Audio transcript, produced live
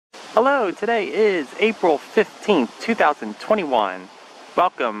Hello, today is April 15th, 2021.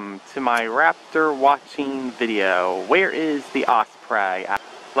 Welcome to my raptor watching video. Where is the Osprey?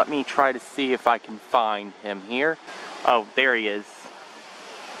 Let me try to see if I can find him here. Oh, there he is.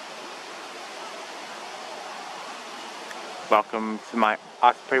 Welcome to my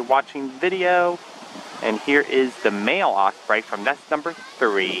Osprey watching video. And here is the male Osprey from nest number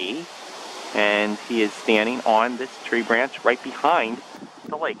 3. And he is standing on this tree branch right behind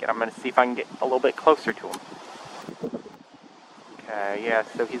the lake, and I'm going to see if I can get a little bit closer to him. Okay, yeah,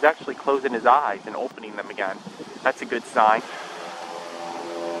 so he's actually closing his eyes and opening them again. That's a good sign.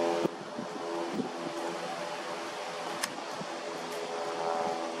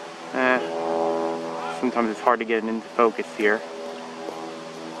 Sometimes it's hard to get it into focus here.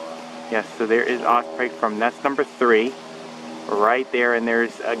 Yes, so there is Osprey from nest number 3, right there, and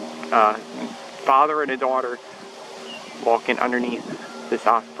there's a father and a daughter walking underneath this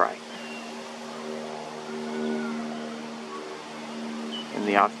Osprey. And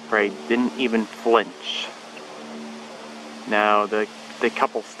the Osprey didn't even flinch. No, the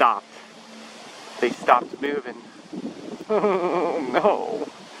couple stopped. They stopped moving. Oh no.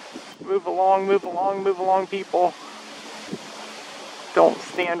 Move along, move along, move along, people. Don't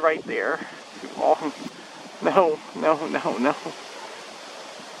stand right there too long. No, no, no, no.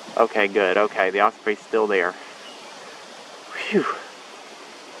 Okay, good. Okay, the Osprey's still there. Phew.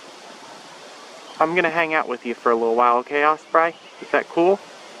 I'm gonna hang out with you for a little while, okay, Osprey? Is that cool?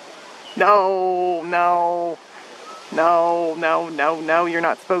 No, no, no, no, no, no, you're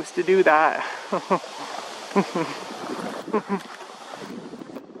not supposed to do that.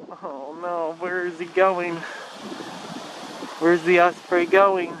 Oh no, where is he going? Where's the Osprey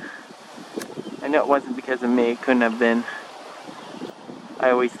going? I know it wasn't because of me, it couldn't have been. I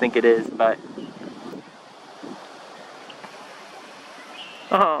always think it is, but...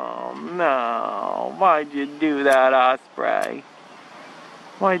 Oh no, why'd you do that, Osprey?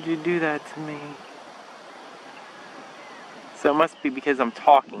 Why'd you do that to me? So it must be because I'm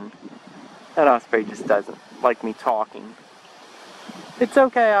talking. That Osprey just doesn't like me talking. It's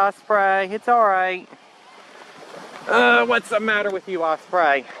okay, Osprey, it's alright. What's the matter with you,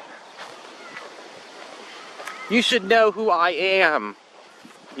 Osprey? You should know who I am.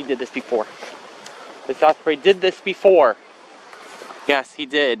 He did this before. This Osprey did this before. Yes, he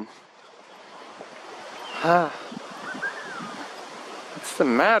did. What's the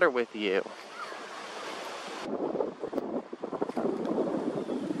matter with you?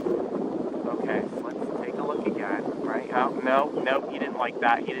 Okay, so let's take a look again, right? Oh, no, no, he didn't like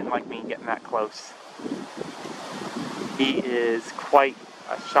that. He didn't like me getting that close. He is quite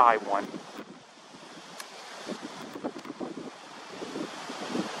a shy one.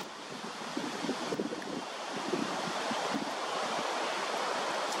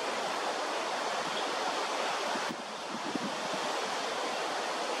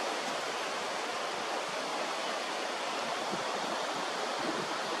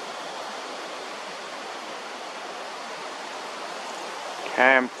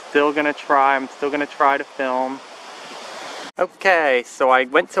 Okay, I'm still gonna try to film. Okay, so I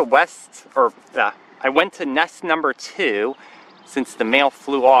went to I went to nest number 2 since the male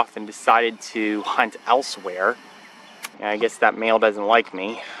flew off and decided to hunt elsewhere. Yeah, I guess that male doesn't like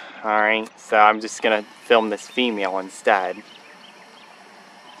me. Alright, so I'm just gonna film this female instead.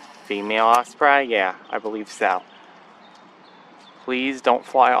 Female Osprey? Yeah, I believe so. Please don't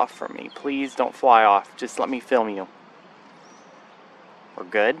fly off from me. Please don't fly off. Just let me film you. We're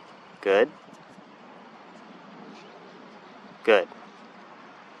good? Good. Good.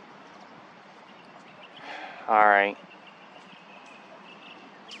 Alright.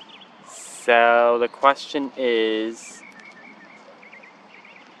 So the question is,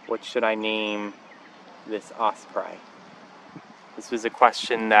 what should I name this Osprey? This was a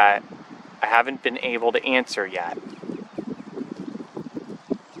question that I haven't been able to answer yet.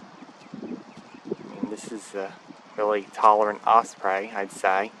 I mean, this is a really tolerant Osprey, I'd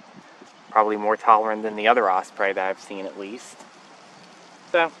say. Probably more tolerant than the other Osprey that I've seen, at least.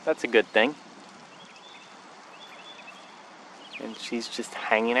 So, that's a good thing. And she's just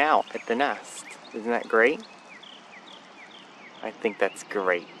hanging out at the nest. Isn't that great? I think that's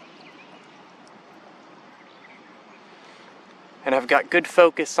great. And I've got good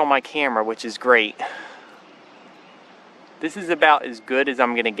focus on my camera, which is great. This is about as good as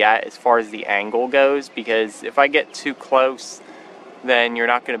I'm gonna get as far as the angle goes, because if I get too close, then you're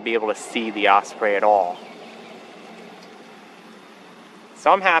not gonna be able to see the Osprey at all.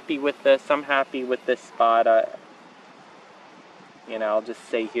 So I'm happy with this. I'm happy with this spot. You know, I'll just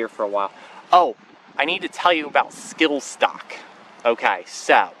stay here for a while. Oh, I need to tell you about skill stock. Okay,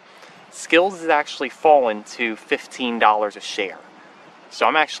 so Skills has actually fallen to $15 a share. So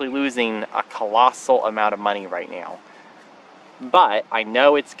I'm actually losing a colossal amount of money right now. But I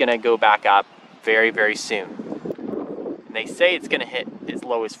know it's going to go back up very, very soon. And they say it's going to hit as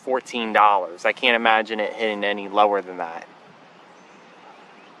low as $14. I can't imagine it hitting any lower than that.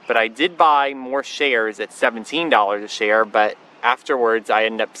 But I did buy more shares at $17 a share, but afterwards I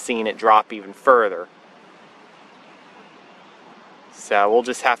ended up seeing it drop even further. So we'll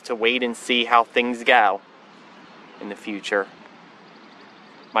just have to wait and see how things go in the future.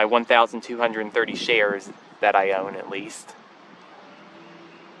 My 1,230 shares that I own, at least.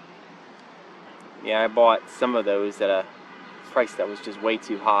 Yeah, I bought some of those at a price that was just way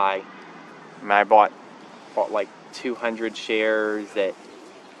too high. I mean, I bought like 200 shares at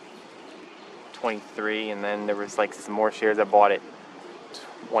 23, and then there was like some more shares I bought at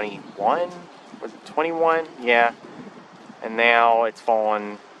 21. Was it 21? Yeah. And now it's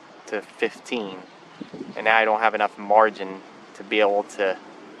fallen to 15. And now I don't have enough margin to be able to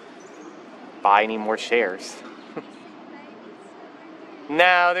buy any more shares.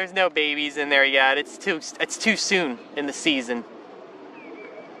 No, there's no babies in there yet. It's too soon in the season.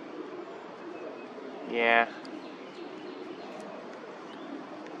 Yeah.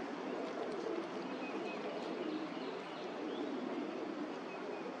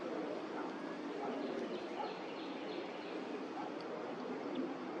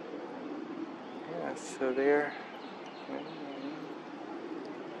 Yeah, so there.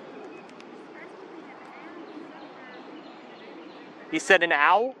 You said an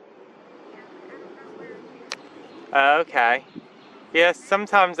owl? Okay. Yeah,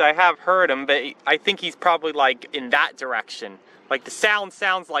 sometimes I have heard him, but I think he's probably like in that direction. Like the sound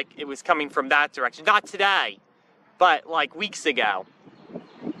sounds like it was coming from that direction. Not today, but like weeks ago.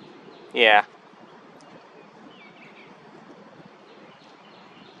 Yeah.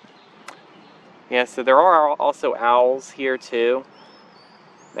 Yeah, so there are also owls here too.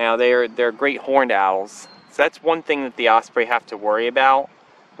 Now they're great horned owls. So that's one thing that the Osprey have to worry about.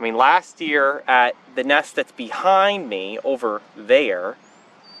 I mean, last year at the nest that's behind me over there,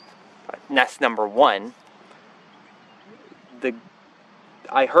 nest number 1,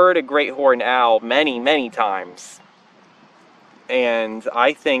 I heard a great horned owl many times. And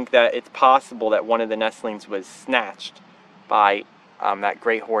I think that it's possible that one of the nestlings was snatched by that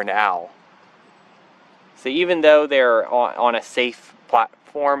great horned owl. So even though they're on a safe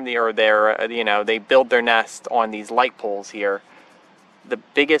platform, they build their nest on these light poles here, the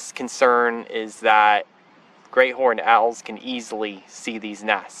biggest concern is that great horned owls can easily see these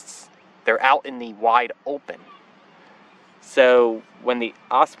nests. They're out in the wide open. So when the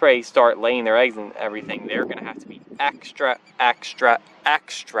osprey start laying their eggs and everything, they're going to have to be extra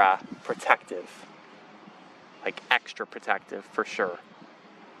protective. Like extra protective for sure.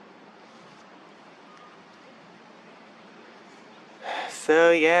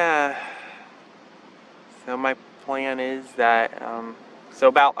 So yeah. So my plan is that so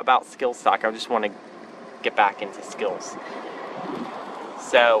about skill stock, I just want to get back into skills.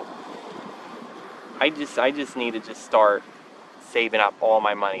 So I just need to just start saving up all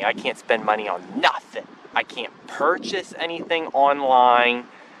my money. I can't spend money on nothing. I can't purchase anything online.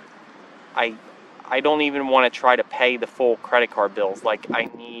 I don't even want to try to pay the full credit card bills. Like, I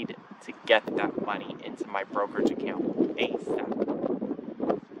need to get that money into my brokerage account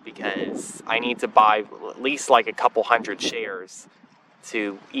ASAP, because I need to buy at least like a couple hundred shares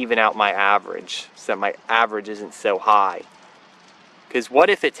to even out my average, so my average isn't so high. Because what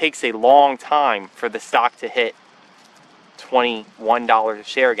if it takes a long time for the stock to hit $21 a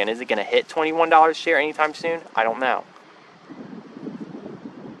share again? Is it going to hit $21 a share anytime soon? I don't know.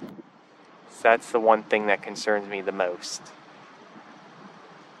 So that's the one thing that concerns me the most.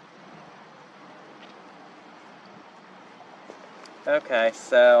 Okay,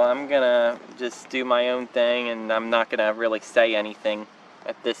 so I'm gonna just do my own thing, and I'm not gonna really say anything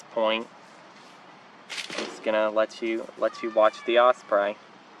at this point. I'm just gonna let you watch the Osprey.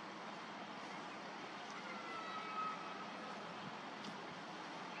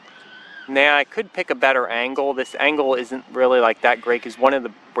 Now I could pick a better angle. This angle isn't really like that great because one of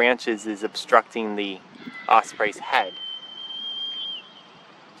the branches is obstructing the Osprey's head.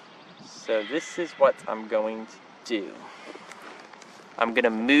 So this is what I'm going to do. I'm going to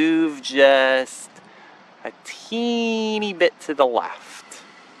move just a teeny bit to the left.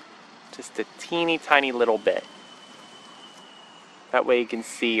 Just a teeny tiny little bit. That way you can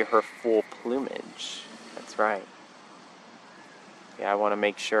see her full plumage. That's right. Yeah, I want to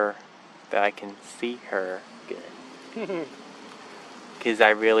make sure that I can see her good. Because I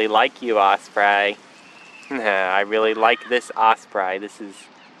really like you, Osprey. I really like this Osprey. This is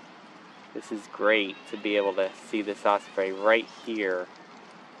This is great to be able to see this osprey right here,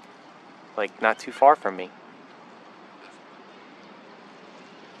 like not too far from me.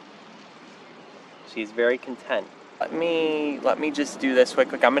 She's very content. Let me just do this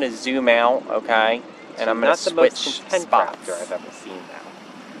quick. I'm going to zoom out, okay? And I'm going to switch spots. I've ever seen now.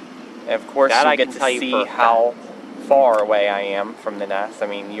 And of course, you get to see how far away I am from the nest. I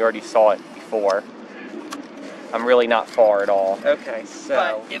mean, you already saw it before. I'm really not far at all. Okay,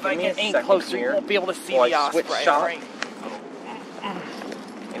 so but if I get any closer, you won't be able to see the osprey. Right?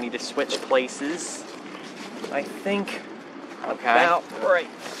 I need to switch places. I think about right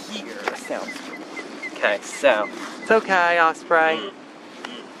here. Sounds good. Okay, so it's okay, osprey.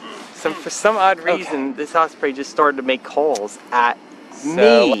 For some odd reason, this osprey just started to make calls at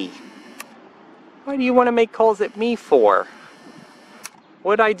me. Why do you want to make calls at me for?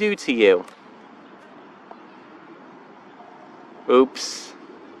 What'd I do to you? Oops.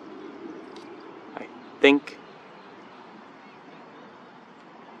 I think.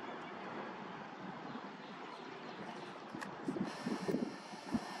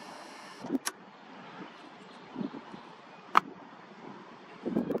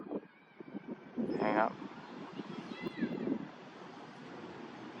 Hang up.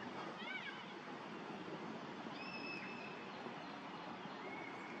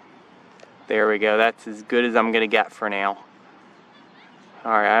 There we go. That's as good as I'm going to get for now.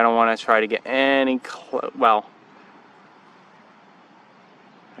 Alright, I don't want to try to get any well,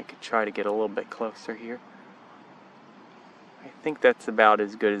 I could try to get a little bit closer here. I think that's about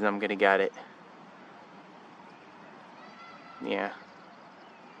as good as I'm going to get it. Yeah.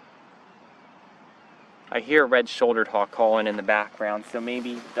 I hear a red-shouldered hawk calling in the background, so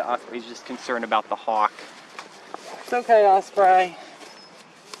maybe the osprey's just concerned about the hawk. It's okay, osprey.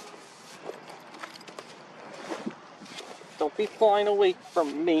 Don't be flying away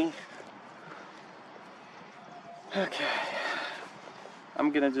from me. Okay.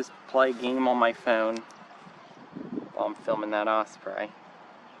 I'm gonna just play a game on my phone while I'm filming that osprey.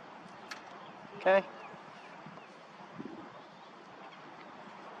 Okay?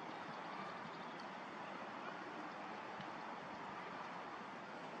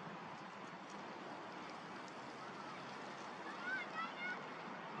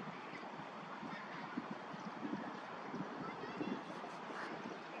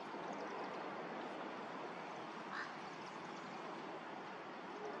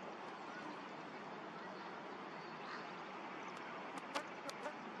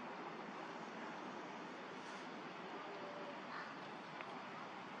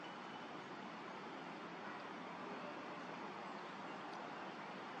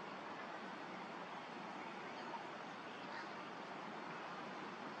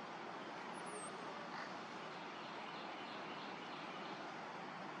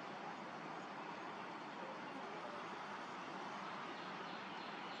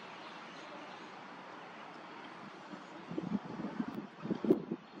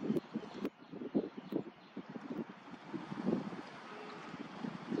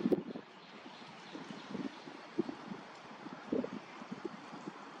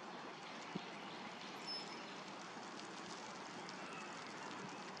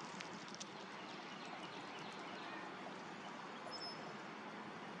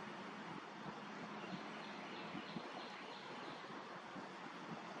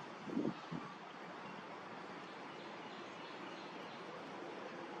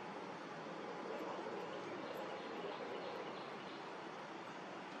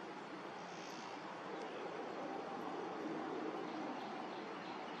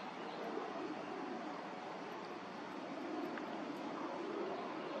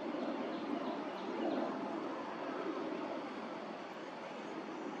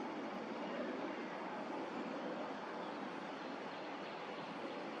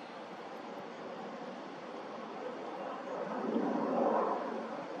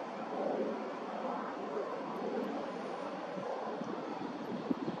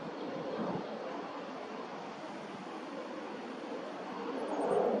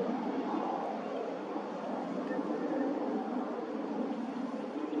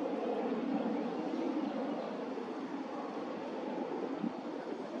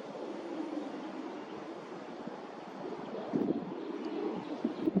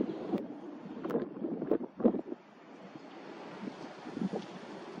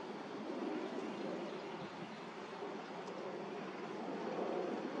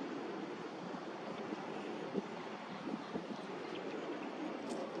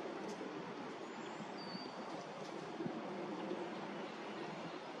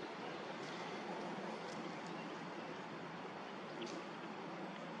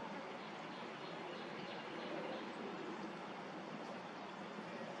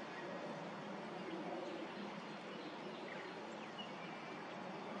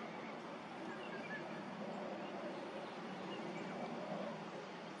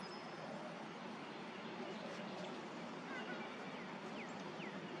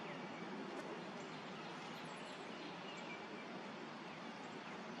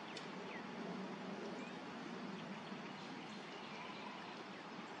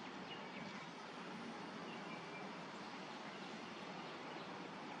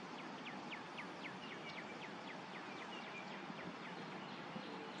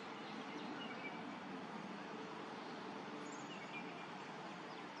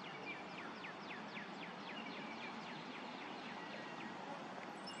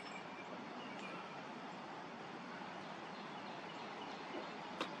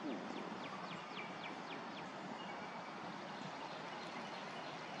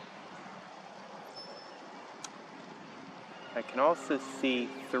 I can also see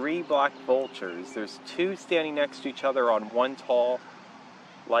 3 black vultures. There's 2 standing next to each other on one tall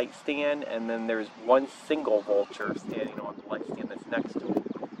light stand, and then there's 1 single vulture standing on the light stand that's next to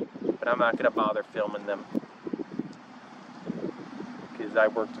it. But I'm not going to bother filming them, because I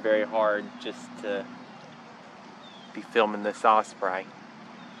worked very hard just to be filming this osprey.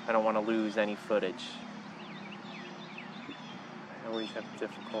 I don't want to lose any footage. I always have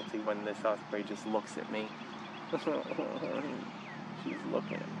difficulty when this osprey just looks at me. She's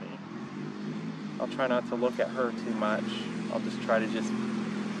looking at me. I'll try not to look at her too much. I'll just try to just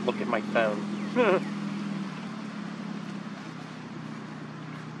look at my phone.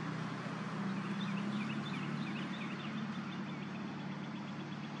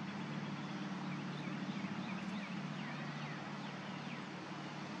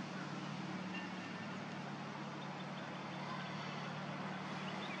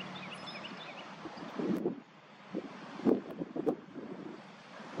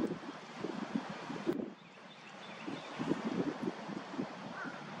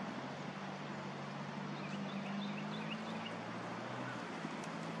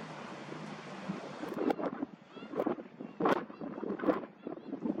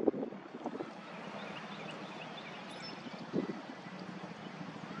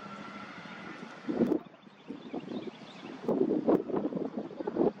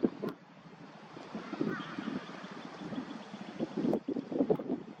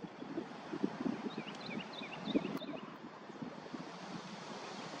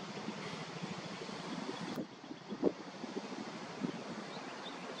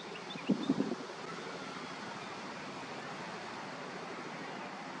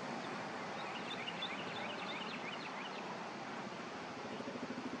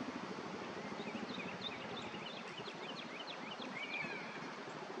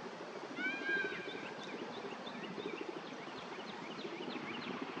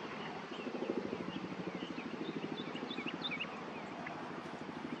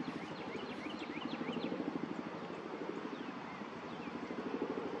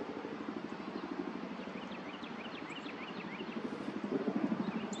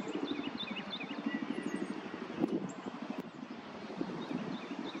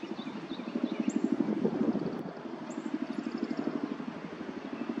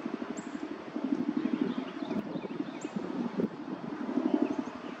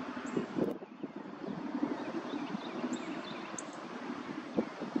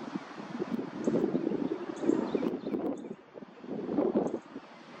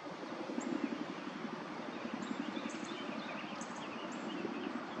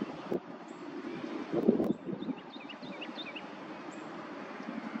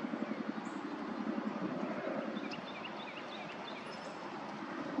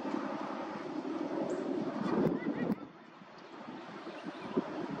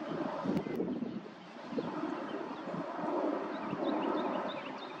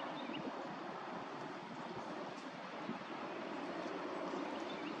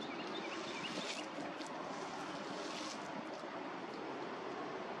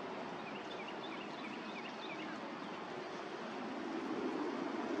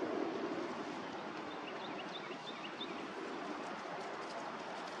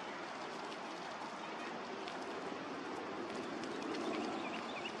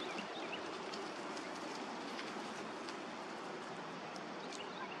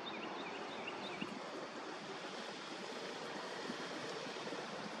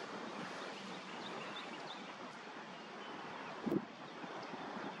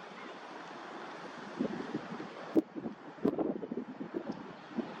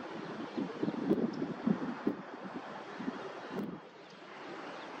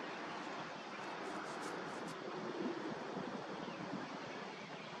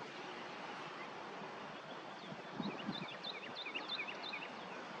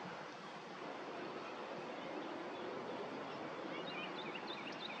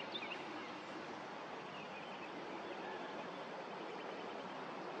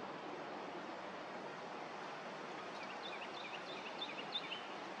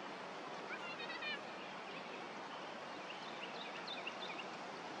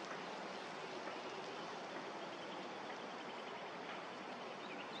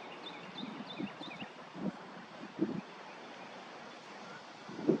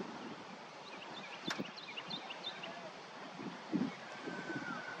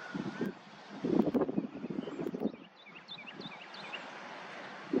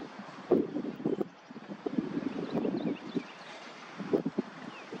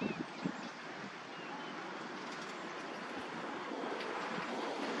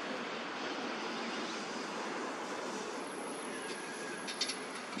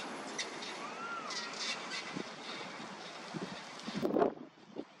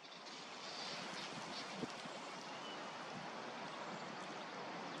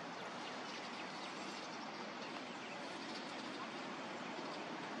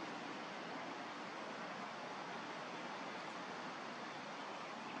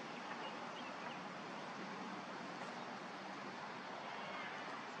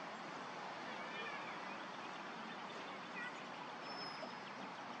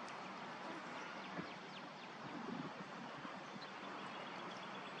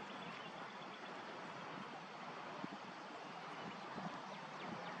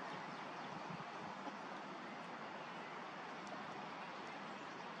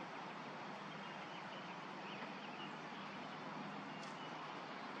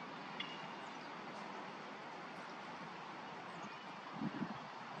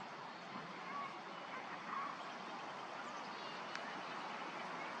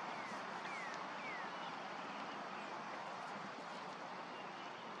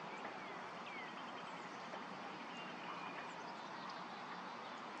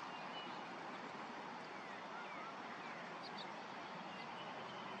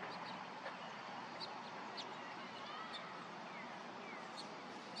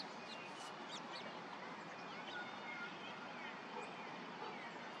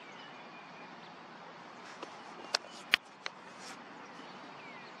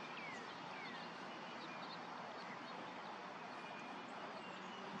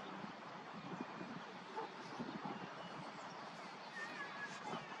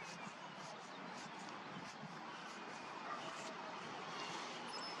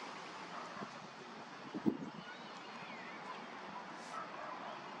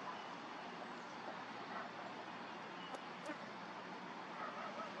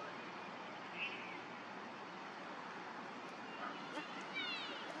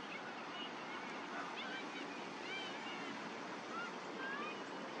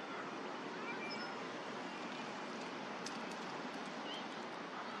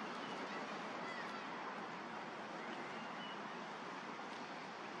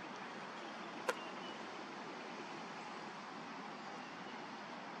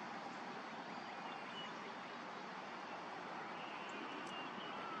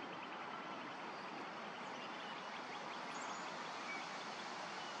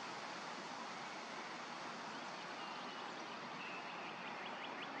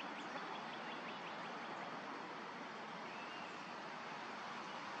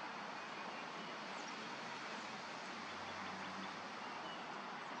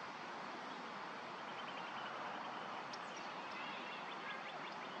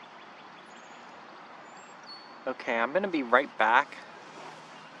 Okay, I'm gonna be right back.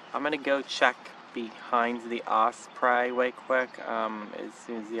 I'm gonna go check behind the Osprey way quick. As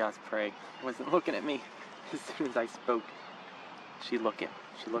soon as the Osprey wasn't looking at me, as soon as I spoke, she looked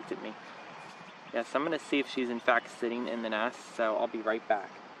at me. Yes, I'm gonna see if she's in fact sitting in the nest. So I'll be right back.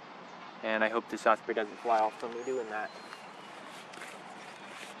 And I hope this Osprey doesn't fly off from me doing that.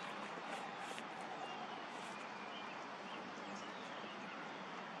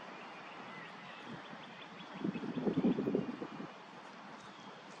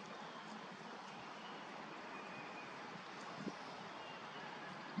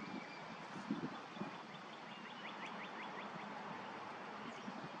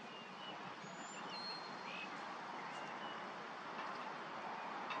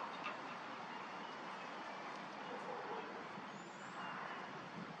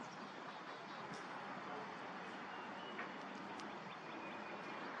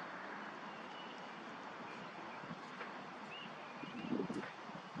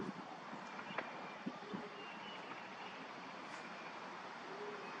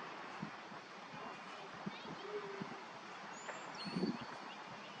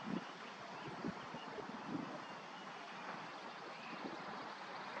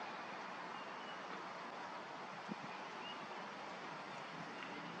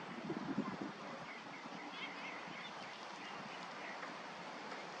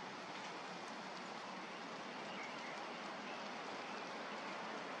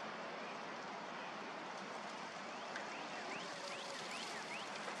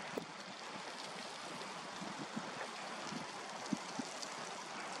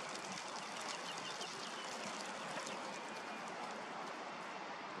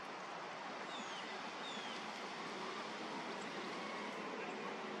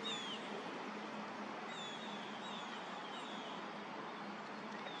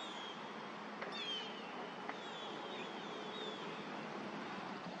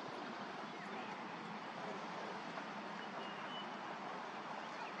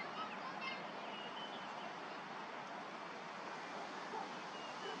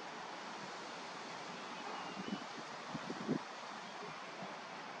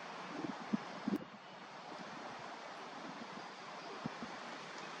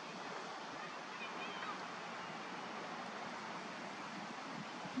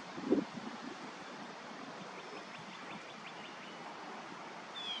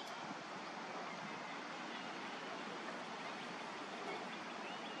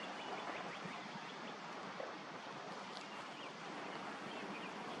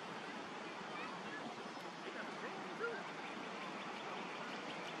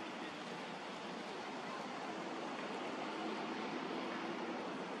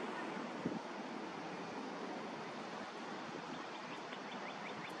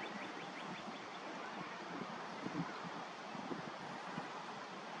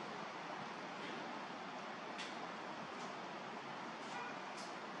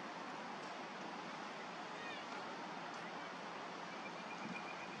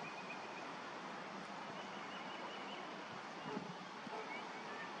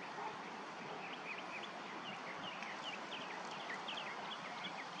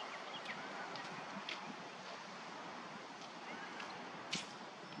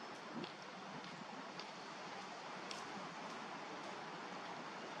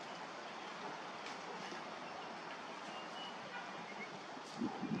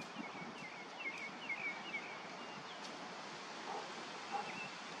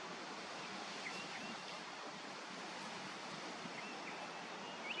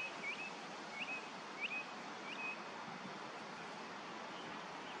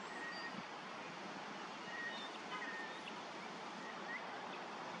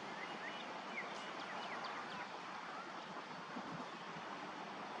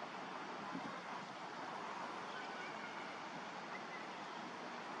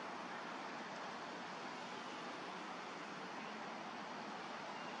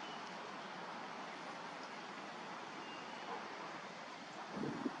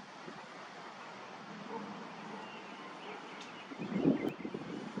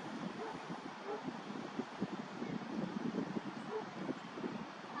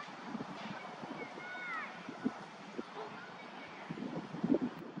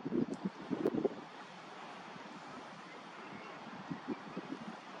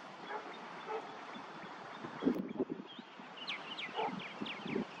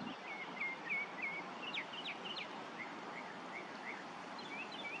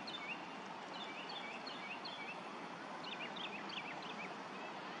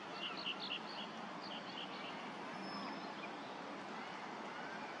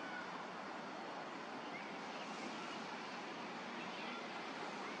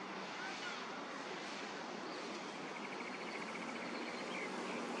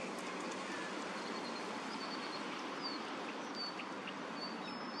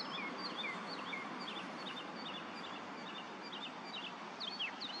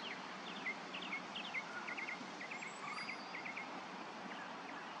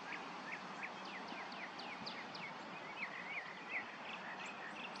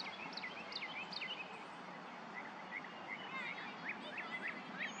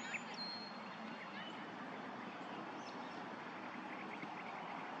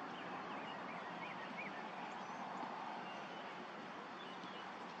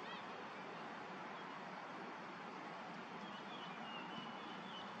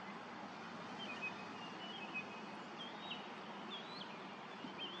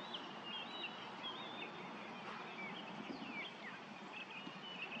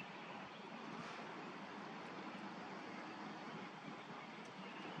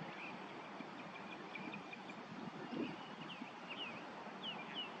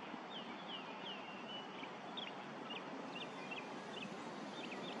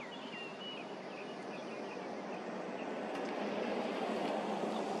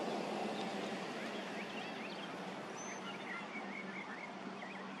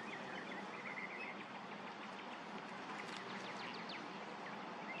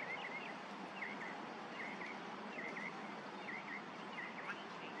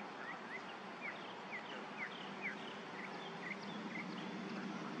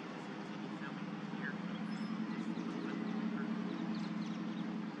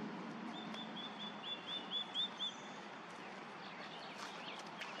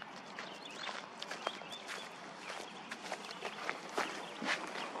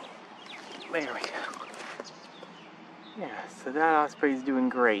 There we go. Yeah, so that Osprey's doing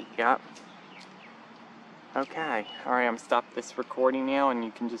great, yep. Okay, alright, I'm stop this recording now and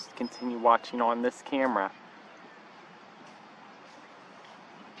you can just continue watching on this camera.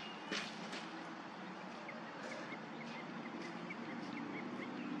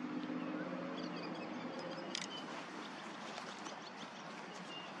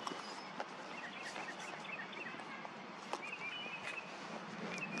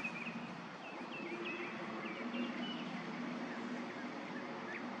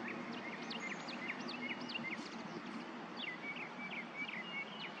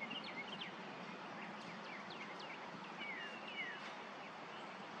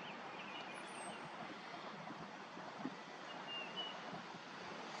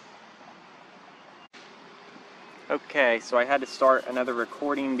 Okay, so I had to start another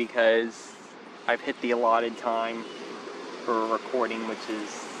recording because I've hit the allotted time for a recording, which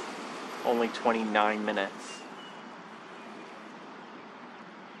is only 29 minutes.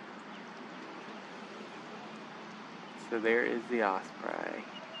 So there is the Osprey.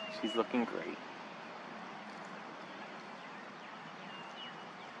 She's looking great.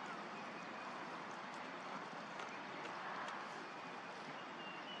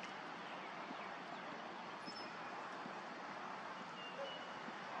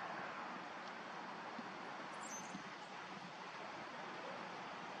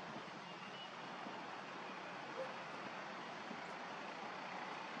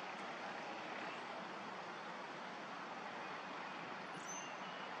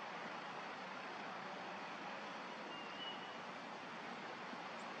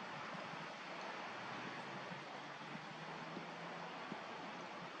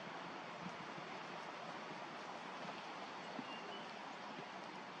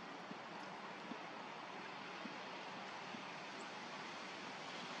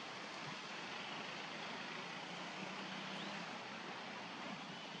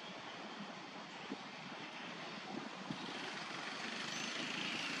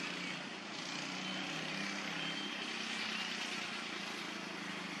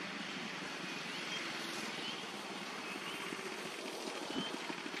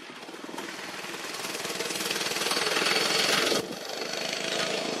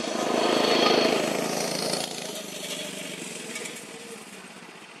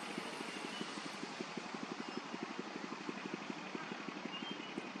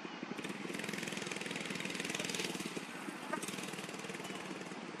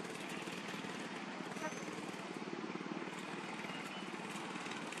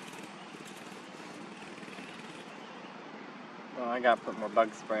 Oh, I gotta put more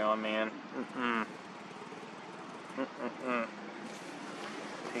bug spray on, man. Hang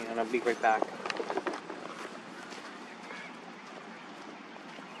on, I'll be right back.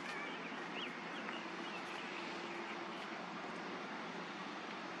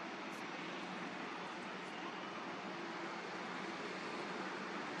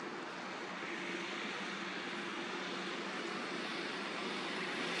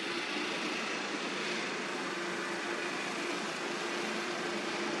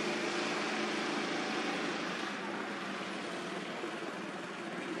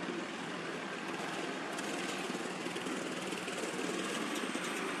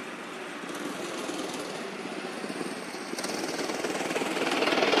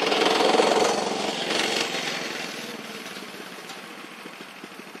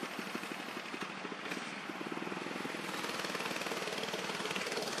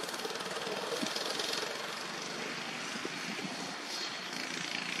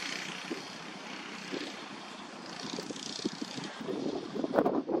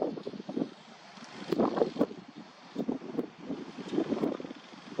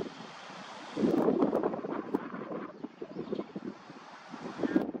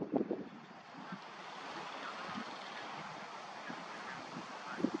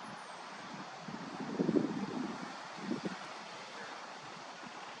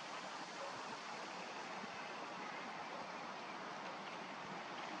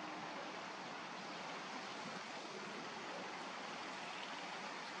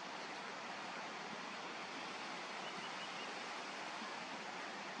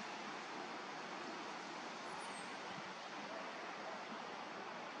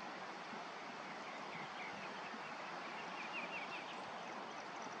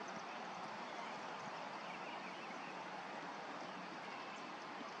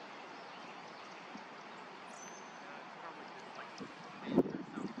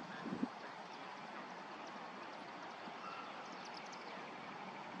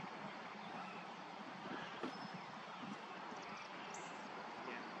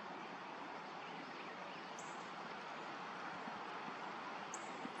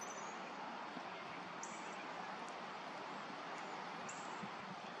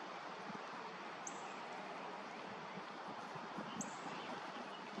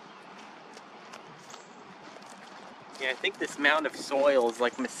 Yeah, I think this mound of soil is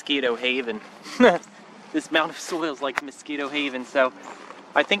like Mosquito Haven. This mound of soil is like Mosquito Haven, so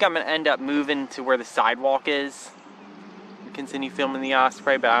I think I'm going to end up moving to where the sidewalk is. Continue filming the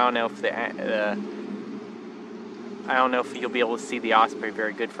Osprey, but I don't know if I don't know if you'll be able to see the Osprey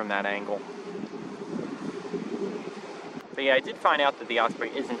very good from that angle. But yeah, I did find out that the Osprey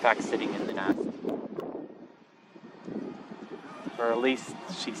is in fact sitting in the nest. Or at least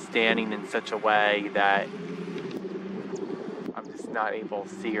she's standing in such a way that I'm just not able to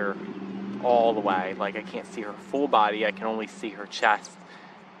see her all the way. Like, I can't see her full body, I can only see her chest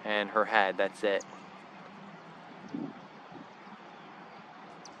and her head, that's it.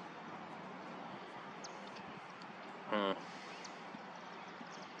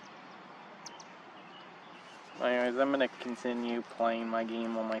 Anyways, I'm going to continue playing my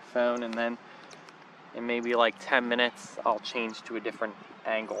game on my phone, and then in maybe like 10 minutes I'll change to a different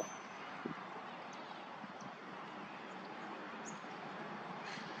angle.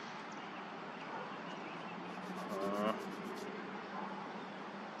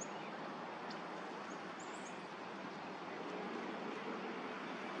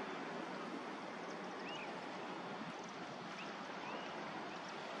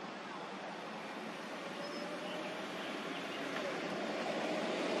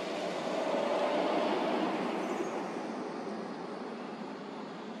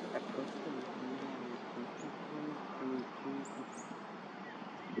 I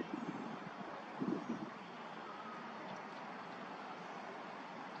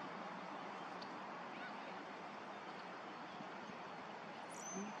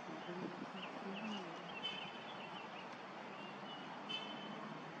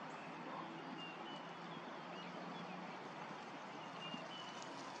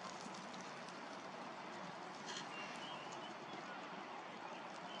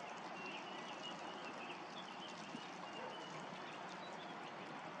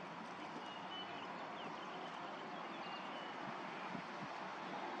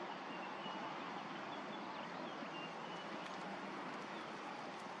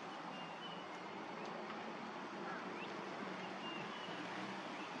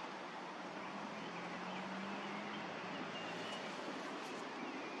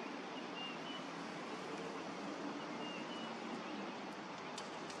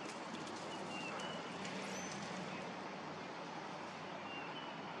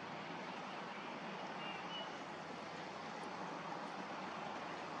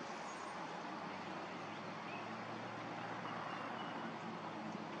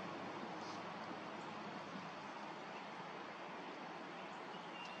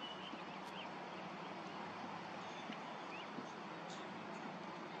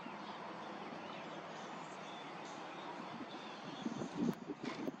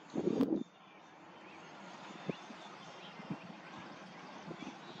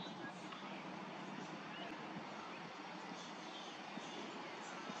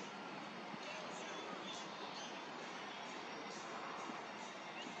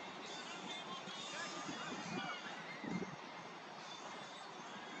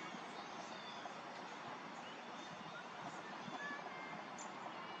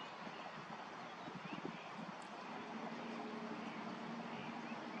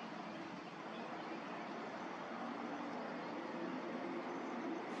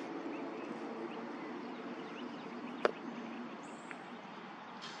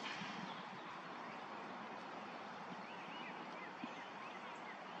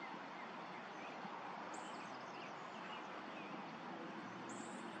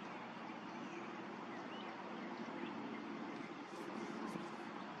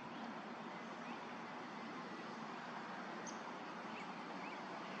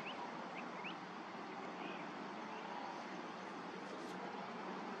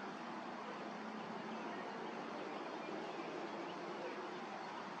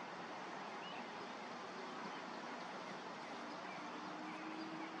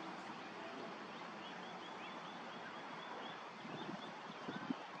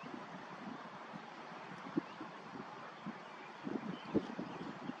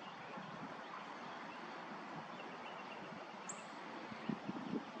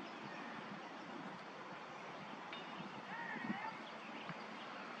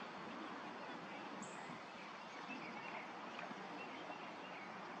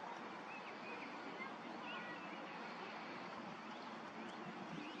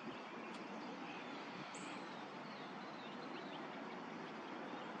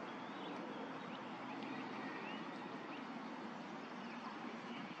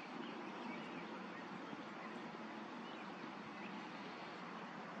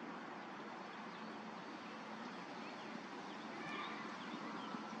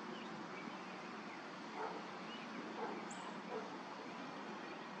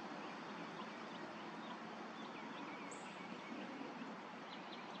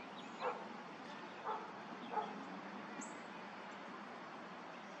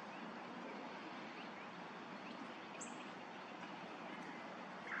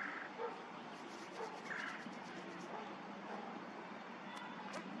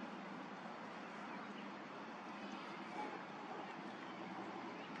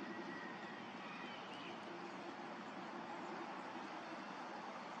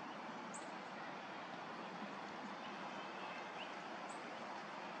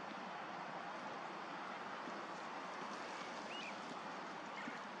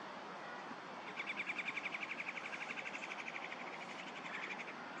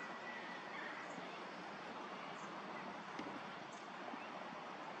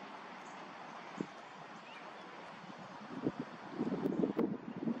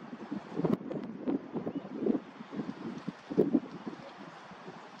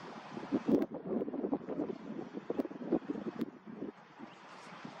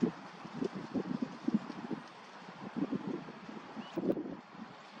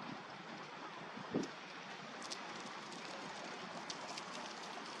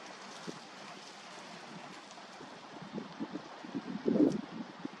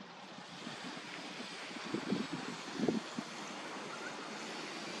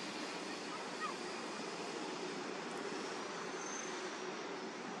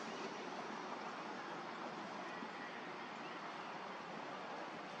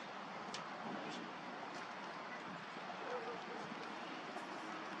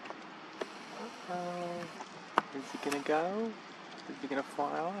Is he gonna go? Is he gonna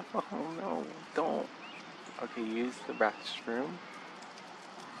fly off? Oh no, don't. Okay, use the restroom.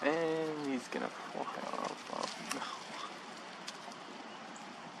 And he's gonna fly off. Oh no.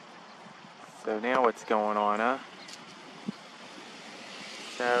 So now what's going on, huh?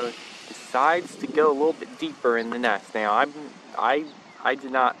 So decides to go a little bit deeper in the nest. Now I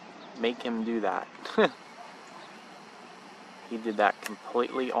did not make him do that. He did that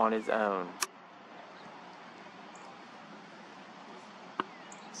completely on his own.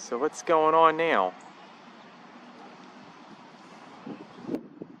 So what's going on now?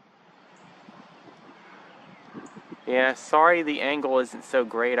 Yeah, sorry the angle isn't so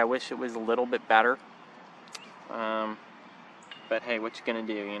great. I wish it was a little bit better. But hey, what you gonna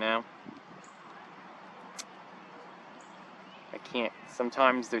do, you know? I can't.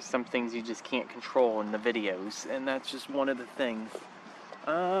 Sometimes there's some things you just can't control in the videos, and that's just one of the things.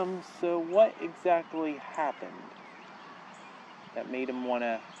 So what exactly happened that made him want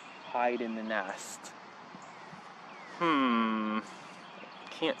to hide in the nest?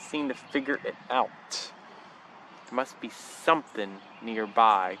 Can't seem to figure it out. There must be something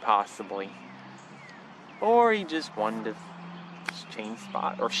nearby, possibly. Or he just wanted to change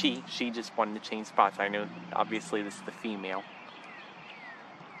spot, or she just wanted to change spots. I know, obviously, this is the female.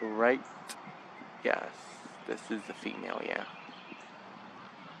 Right? Yes, this is the female, yeah.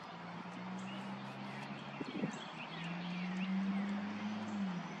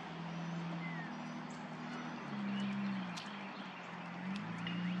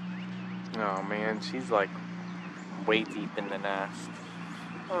 Oh man, she's like way deep in the nest.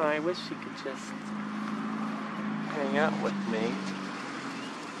 Oh, I wish she could just hang out with me.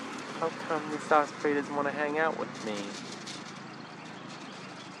 How come this Osprey doesn't want to hang out with me?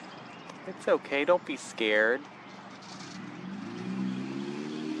 It's okay, don't be scared.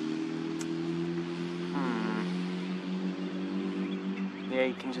 Yeah,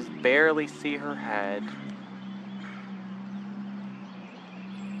 you can just barely see her head.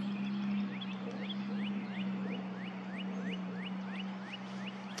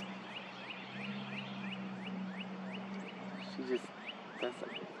 She just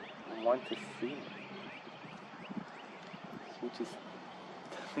doesn't want to see me. She just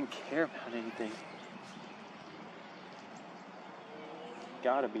doesn't care about anything.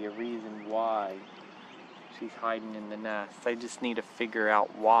 Gotta be a reason why she's hiding in the nest. I just need to figure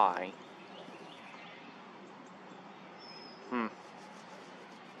out why.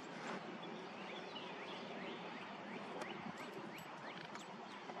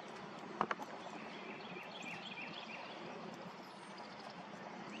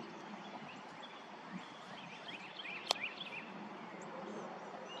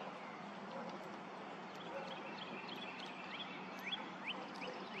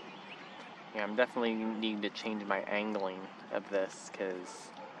 Yeah, I'm definitely needing to change my angling of this because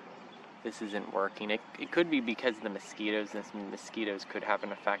this isn't working. It could be because of the mosquitoes, and some mosquitoes could have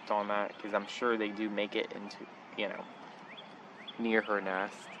an effect on that because I'm sure they do make it into, you know, near her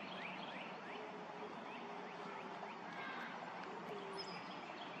nest.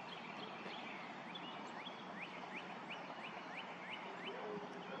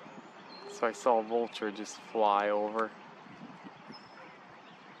 So I saw a vulture just fly over.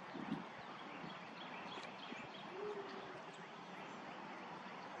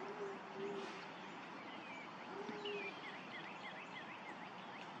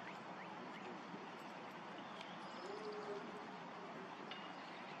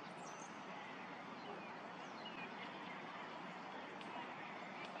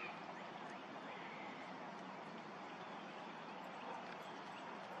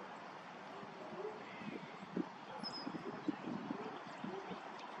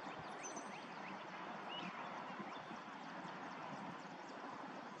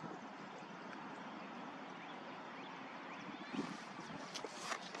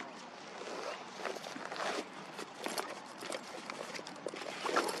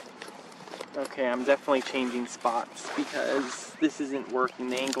 Okay, I'm definitely changing spots because this isn't working.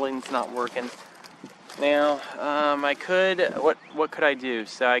 The angling's not working. Now, I could, what could I do?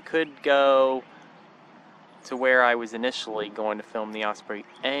 So I could go to where I was initially going to film the Osprey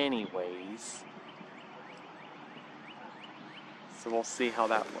anyways. So we'll see how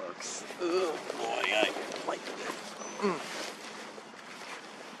that works. Oh boy, I don't like this. I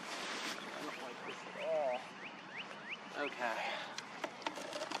don't like this at all. Okay.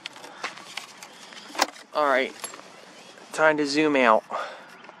 Alright, time to zoom out.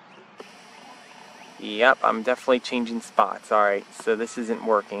 Yep, I'm definitely changing spots. Alright, so this isn't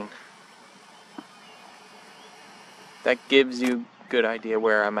working. That gives you a good idea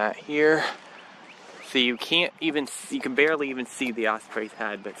where I'm at here. So you can't even, you can barely even see the osprey's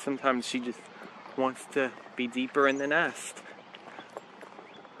head, but sometimes she just wants to be deeper in the nest.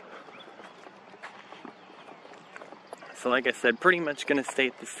 So like I said, pretty much going to stay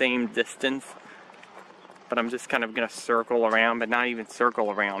at the same distance, but I'm just kind of going to circle around, but not even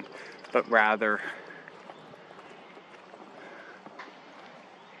circle around, but rather,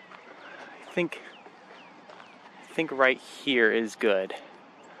 I think right here is good.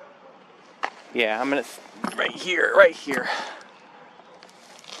 Yeah, I'm going to, right here.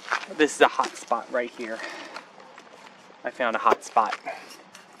 This is a hot spot right here. I found a hot spot.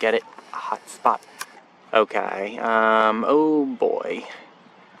 Get it? A hot spot. Okay, oh boy.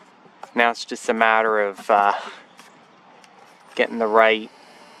 Now it's just a matter of getting the right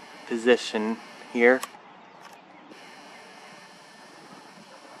position here.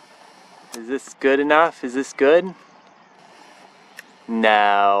 Is this good enough? Is this good?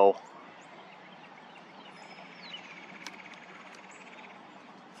 No.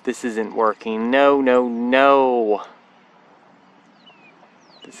 This isn't working. No, no, no.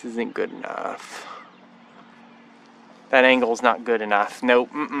 This isn't good enough. That angle's not good enough. Nope.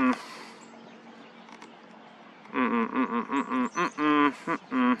 I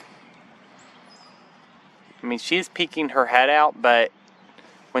mean, she's peeking her head out, but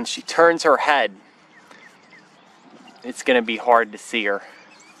when she turns her head, it's gonna be hard to see her.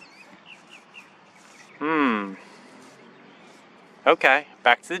 Okay,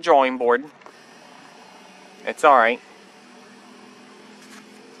 back to the drawing board. It's alright.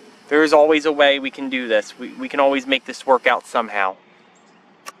 There's always a way we can do this. We can always make this work out somehow.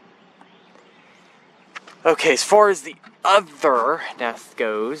 Okay, as far as the other nest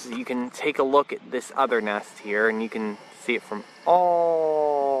goes, you can take a look at this other nest here, and you can see it from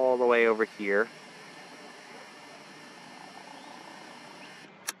all the way over here.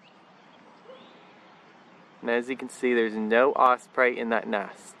 And as you can see, there's no osprey in that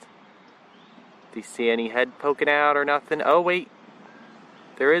nest. Do you see any head poking out or nothing? Oh wait,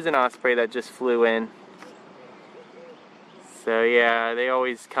 there is an osprey that just flew in. So yeah, they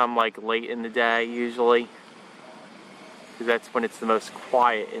always come like late in the day usually, because that's when it's the most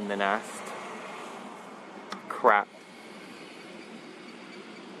quiet in the nest. Crap.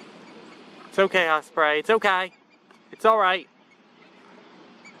 It's okay, Osprey. It's okay. It's alright.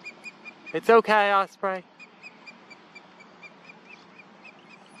 It's okay, Osprey.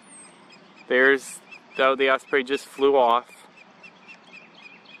 There's, though, the Osprey just flew off.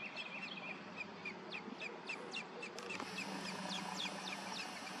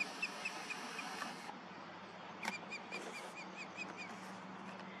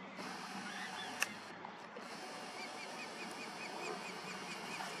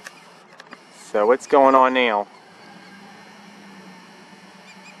 So what's going on now?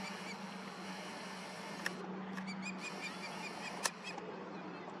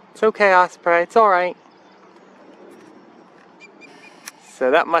 It's okay, Osprey. It's alright. So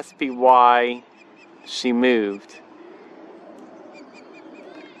that must be why she moved.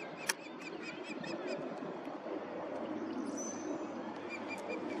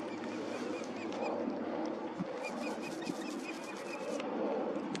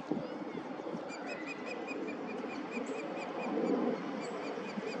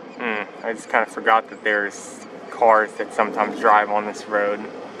 I just kind of forgot that there's cars that sometimes drive on this road.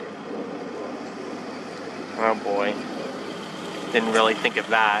 Oh boy. Didn't really think of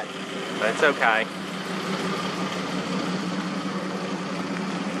that, but it's okay.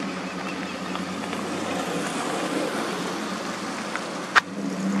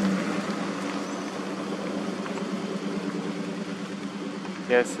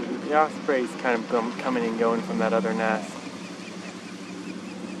 Yes, the Osprey's kind of coming and going from that other nest.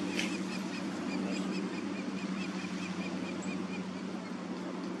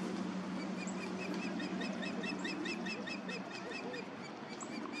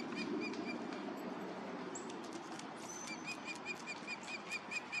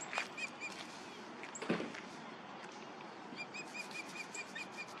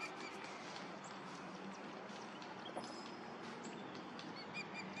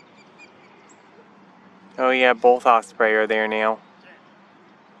 Oh yeah, both Osprey are there now.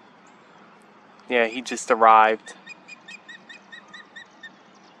 Yeah, he just arrived.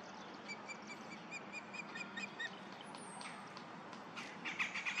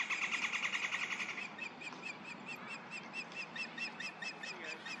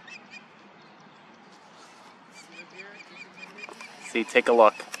 See, take a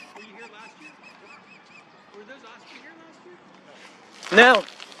look. Were you here last year? Were those Osprey here last year? No!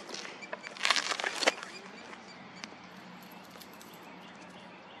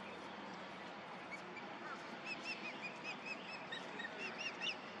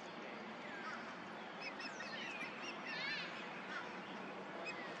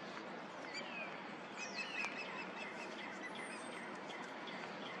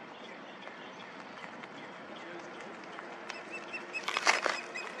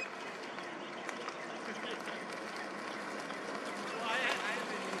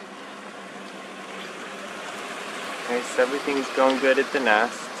 Okay, so everything's going good at the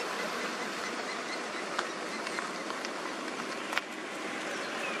nest.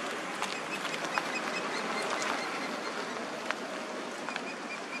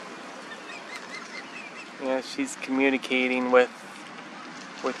 Yeah, she's communicating with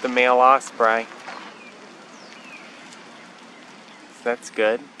the male osprey. So that's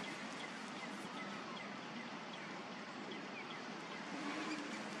good.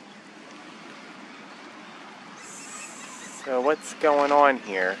 So what's going on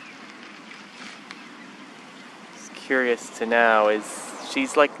here? Just curious to know.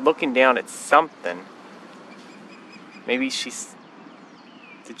 She's like looking down at something. Maybe did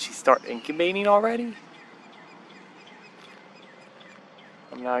she start incubating already?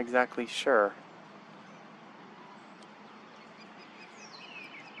 I'm not exactly sure.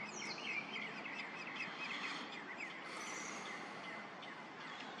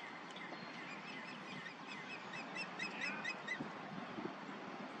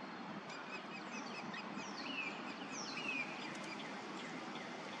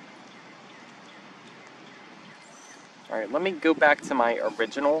 Alright, let me go back to my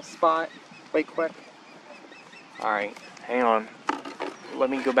original spot. Wait quick. Alright, hang on. Let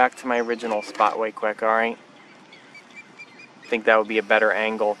me go back to my original spot way quick, alright? I think that would be a better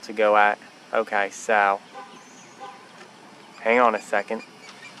angle to go at. Okay, so hang on a second.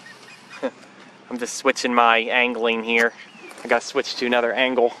 I'm just switching my angling here. I gotta switch to another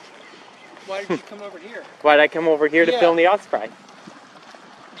angle. Why did you come over here? Why did I come over here to film the Osprey?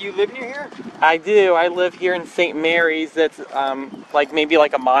 Do you live near here? I do. I live here in St. Mary's. That's maybe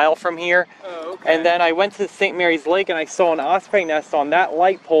like a mile from here. Oh, okay. And then I went to St. Mary's Lake and I saw an osprey nest on that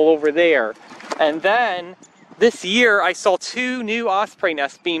light pole over there. And then this year I saw 2 new osprey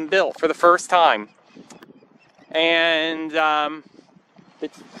nests being built for the first time. And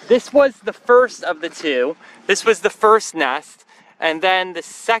this was the first of the 2. This was the first nest. And then the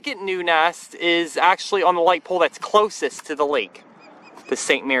second new nest is actually on the light pole that's closest to the lake. The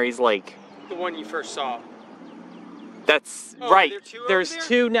St. Mary's Lake. The one you first saw. That's right. There's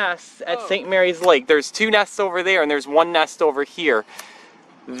 2 nests at St. Mary's Lake. There's 2 nests over there and there's 1 nest over here.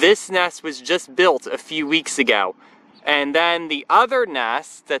 This nest was just built a few weeks ago. And then the other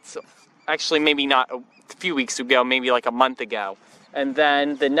nest, that's actually maybe not a few weeks ago, maybe like a month ago. And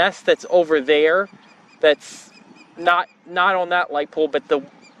then the nest that's over there, that's not on that light pole, but the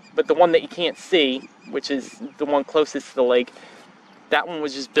one that you can't see, which is the one closest to the lake, that one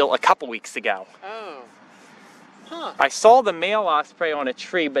was just built a couple weeks ago. Oh. Huh. I saw the male osprey on a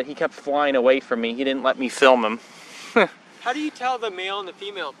tree, but he kept flying away from me. He didn't let me film him. How do you tell the male and the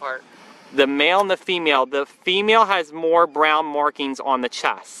female apart? The male and the female has more brown markings on the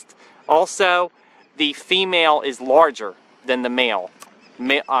chest. Also, the female is larger than the male.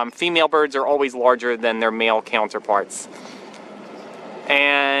 Female birds are always larger than their male counterparts.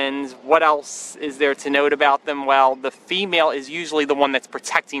 And what else is there to note about them? Well, the female is usually the one that's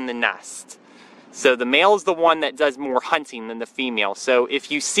protecting the nest. So the male is the one that does more hunting than the female. So if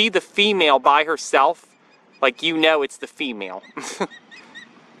you see the female by herself, like, you know it's the female.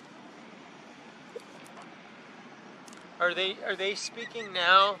 Are they speaking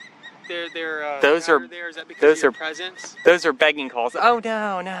now? Those are there. Is that because of your presence? Those are begging calls. Oh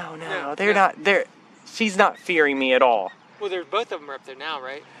no. They're not. She's not fearing me at all. Well, both of them are up there now,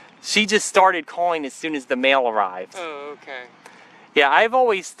 right? She just started calling as soon as the male arrived. Oh, okay. Yeah, I've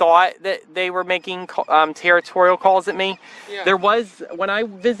always thought that they were making territorial calls at me. Yeah. There was, when I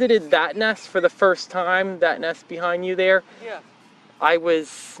visited that nest for the first time, that nest behind you there, yeah, I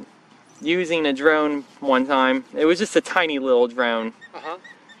was using a drone one time. It was just a tiny little drone. Uh-huh.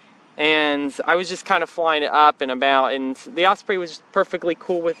 And I was just kind of flying it up and about, and the Osprey was perfectly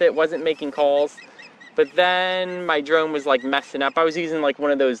cool with it, wasn't making calls. But then my drone was like messing up. I was using like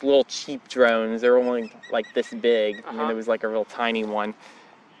one of those little cheap drones. They were only like this big. I mean, it was like a real tiny one.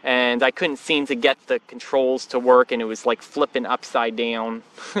 And I couldn't seem to get the controls to work, and it was like flipping upside down.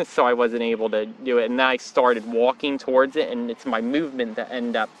 So I wasn't able to do it. And then I started walking towards it, and it's my movement that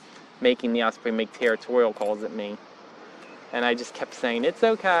ended up making the Osprey make territorial calls at me. And I just kept saying, it's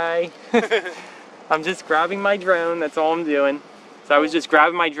okay. I'm just grabbing my drone, that's all I'm doing. So I was just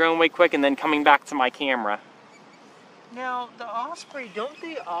grabbing my drone way quick and then coming back to my camera. Now, the Osprey, don't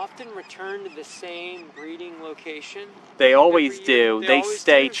they often return to the same breeding location? They always do. They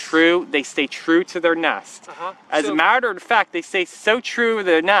stay true. They stay true to their nest. As a matter of fact, they stay so true to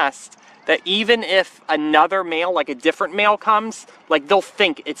their nest that even if another male, like a different male comes, like they'll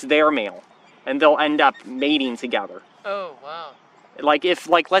think it's their male, and they'll end up mating together. Oh, wow. Like if,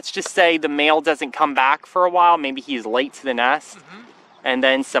 let's just say the male doesn't come back for a while, maybe he's late to the nest. and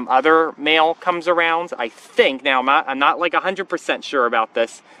then some other male comes around, I think. Now I'm not like 100% sure about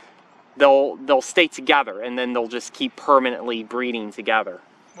this. They'll stay together, and then they'll just keep permanently breeding together.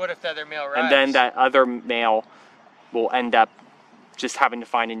 What if the other male arrives? And then that other male will end up just having to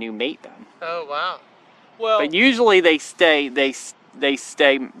find a new mate then. Oh wow. Well, but usually they're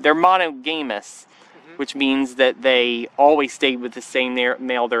monogamous, which means that they always stay with the same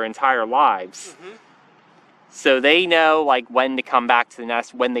male their entire lives. So they know like when to come back to the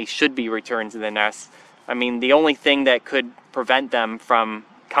nest, when they should be returned to the nest. I mean, the only thing that could prevent them from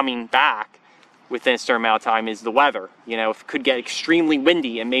coming back within a certain amount of time is the weather. You know, if it could get extremely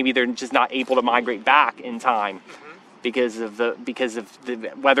windy and maybe they're just not able to migrate back in time because of the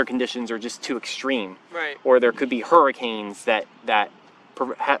weather conditions are just too extreme. Right. Or there could be hurricanes that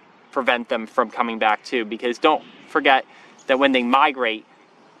prevent them from coming back too, because don't forget that when they migrate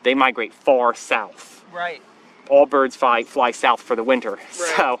far south. Right. All birds fly south for the winter.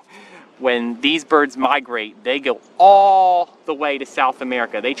 Right. So when these birds migrate, they go all the way to South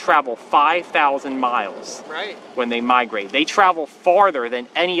America. They travel 5,000 miles. Right. When they migrate. They travel farther than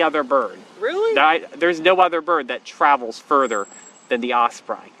any other bird. Really? There's no other bird that travels further than the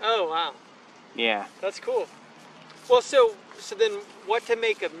osprey. Oh, wow. Yeah. That's cool. Well, so then what to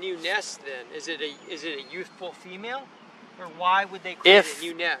make a new nest then? Is it a youthful female? Or why would they create a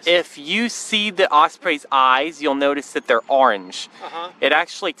new nest? If you see the osprey's eyes, you'll notice that they're orange. It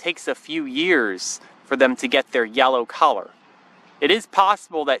actually takes a few years for them to get their yellow color. It is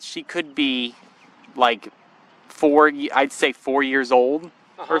possible that she could be like I'd say 4 years old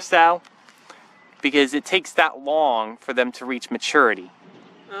or so, because it takes that long for them to reach maturity.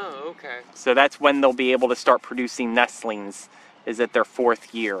 Oh, okay. So that's when they'll be able to start producing nestlings, is at their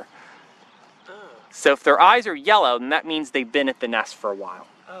 4th year. So if their eyes are yellow, then that means they've been at the nest for a while.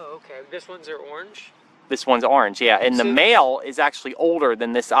 Oh, okay. This one's orange? This one's orange, yeah. And the male is actually older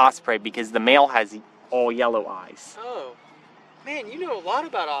than this osprey because the male has all yellow eyes. Oh. Man, you know a lot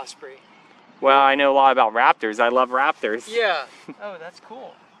about osprey. Well, I know a lot about raptors. I love raptors. Yeah. Oh, that's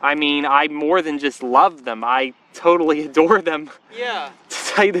cool. I mean, I more than just love them. I totally adore them. Yeah. To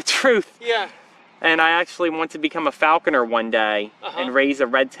tell you the truth. Yeah. And I actually want to become a falconer one day and raise a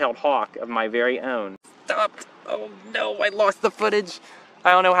red-tailed hawk of my very own. Stopped. Oh no, I lost the footage.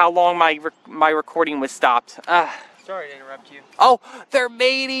 I don't know how long my recording was stopped. Sorry to interrupt you. Oh, they're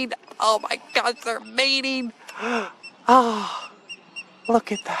mating. Oh my God, they're mating. Oh,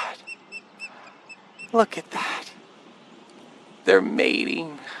 look at that. Look at that. They're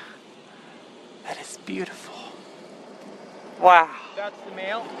mating. That is beautiful. Wow. That's the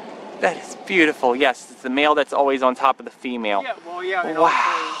male? That is beautiful. Yes, it's the male that's always on top of the female. Yeah, well, yeah. And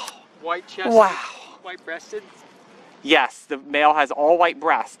wow. White chested, white breasted. Yes, the male has all white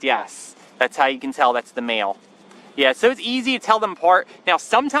breast. Yes, that's how you can tell that's the male. Yeah, so it's easy to tell them apart. Now,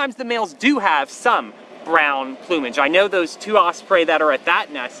 sometimes the males do have some brown plumage. I know those 2 osprey that are at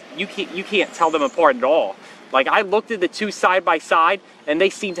that nest, you can't tell them apart at all. Like, I looked at the 2 side by side, and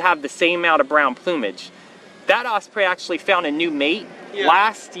they seem to have the same amount of brown plumage. That osprey actually found a new mate. Yeah.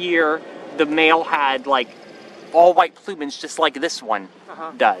 Last year, the male had like all white plumage, just like this one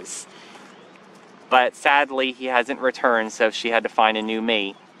does. But sadly, he hasn't returned, so she had to find a new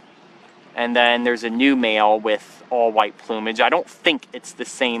mate. And then there's a new male with all white plumage. I don't think it's the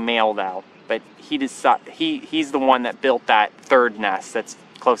same male though, but he's the one that built that 3rd nest that's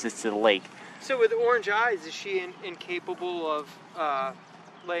closest to the lake. So with orange eyes, is she incapable of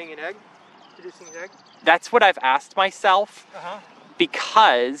laying an egg? Producing an egg? That's what I've asked myself,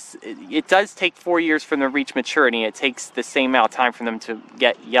 because it does take 4 years for them to reach maturity. It takes the same amount of time for them to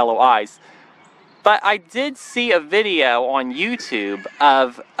get yellow eyes. But I did see a video on YouTube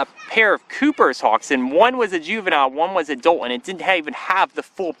of a pair of Cooper's hawks, and one was a juvenile, one was adult, and it didn't even have the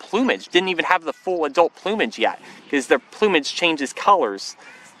full plumage. Didn't even have the full adult plumage yet, because their plumage changes colors.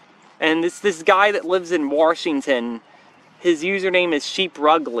 And this guy that lives in Washington, his username is Sheep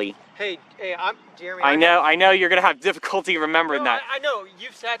Rugley. Hey, I'm Jeremy. I know you're gonna have difficulty remembering that. I know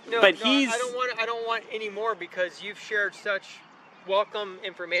you've said no. But I don't want any more because you've shared such welcome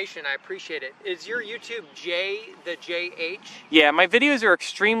information. I appreciate it. Is your YouTube the JH? Yeah, my videos are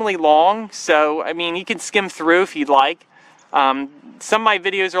extremely long, so I mean you can skim through if you'd like. Some of my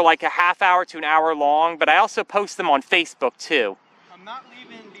videos are like a half hour to an hour long, but I also post them on Facebook too. I'm not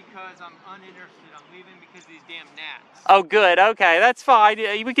leaving because I'm uninterested. I'm leaving because of these damn gnats. Oh, good. Okay, that's fine.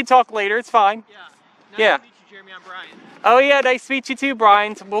 We can talk later. It's fine. Yeah. Nice to meet you, Jeremy. I'm Brian. Oh, yeah. Nice to meet you too,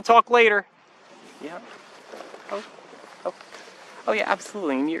 Brian. We'll talk later. Yeah. Oh, yeah.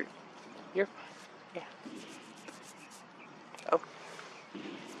 Absolutely. And you're fine. Yeah. Oh.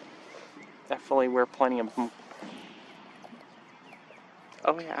 Definitely wear plenty of them.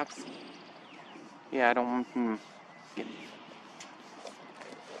 Oh yeah, absolutely. Yeah, I don't.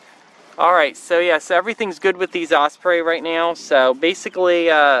 All right, so yeah, so everything's good with these Osprey right now. So basically,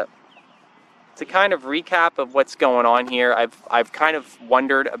 to kind of recap of what's going on here, I've kind of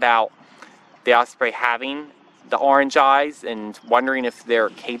wondered about the Osprey having the orange eyes and wondering if they're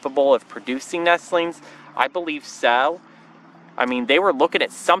capable of producing nestlings. I believe so. I mean, they were looking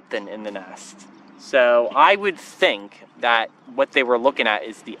at something in the nest. So I would think that what they were looking at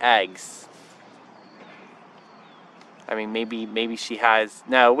is the eggs. I mean, maybe she has...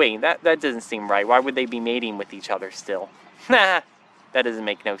 No, wait, that doesn't seem right. Why would they be mating with each other still? Nah, that doesn't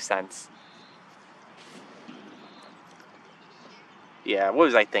make no sense. Yeah, what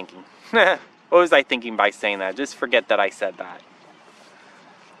was I thinking? What was I thinking by saying that? Just forget that I said that.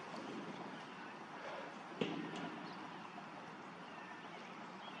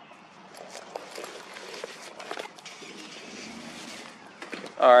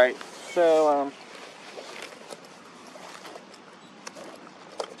 Alright, so,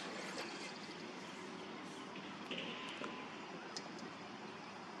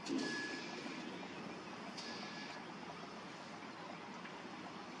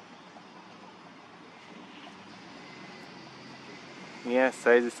 yes,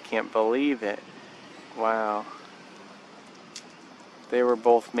 I just can't believe it. Wow. They were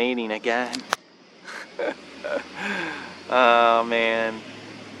both mating again. Oh, man.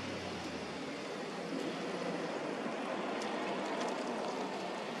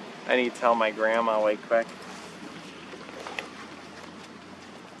 I need to tell my grandma, wait quick.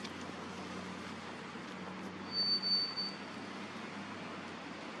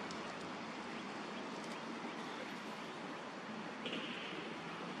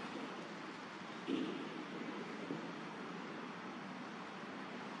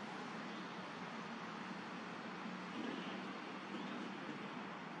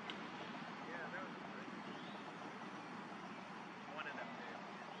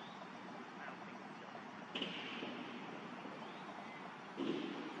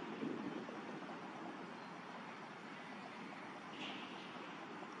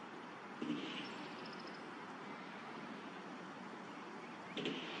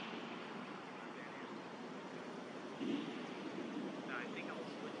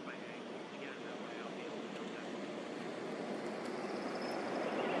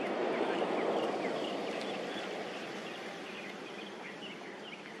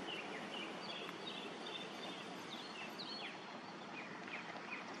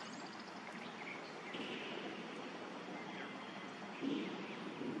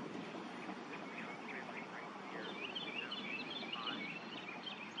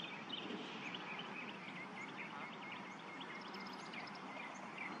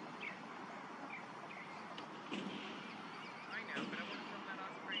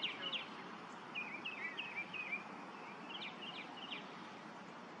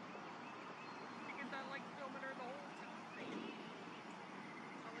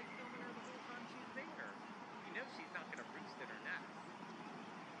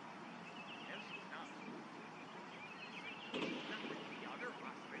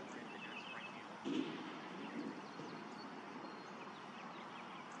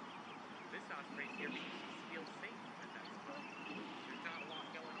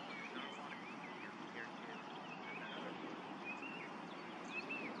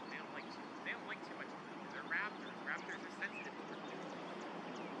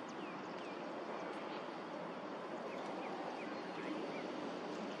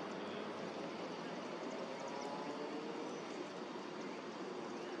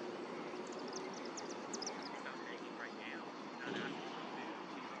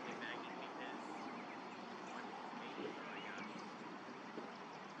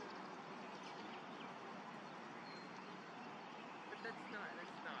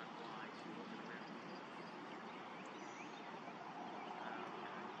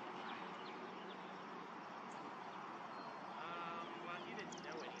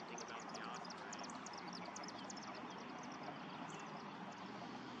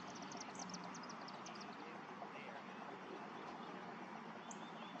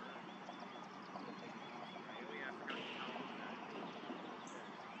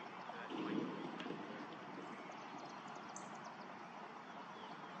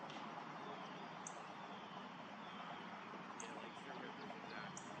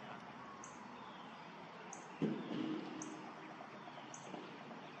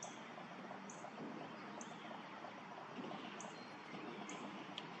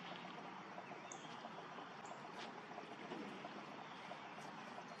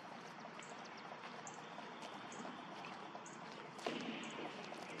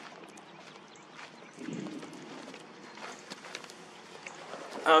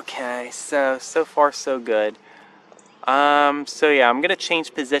 Okay, so far so good. So yeah, I'm gonna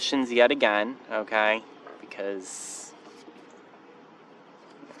change positions yet again, okay? Because,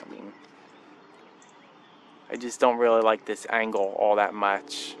 I mean, I just don't really like this angle all that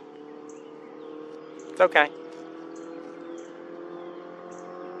much. It's okay.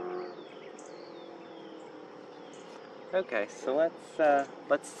 Okay, so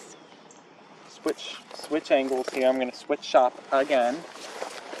let's switch angles here. I'm gonna switch shop again.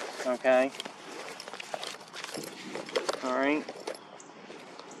 Okay. All right.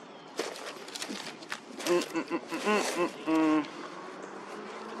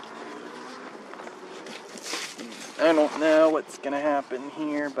 I don't know what's gonna happen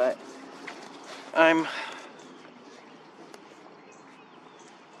here, but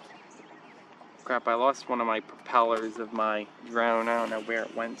crap, I lost one of my propellers of my drone. I don't know where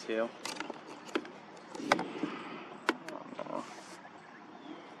it went to. Oh,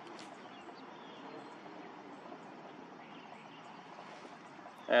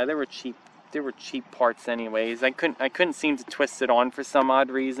 no. They were cheap. They were cheap parts, anyways. I couldn't seem to twist it on for some odd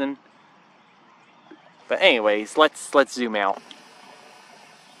reason. But anyways, let's zoom out.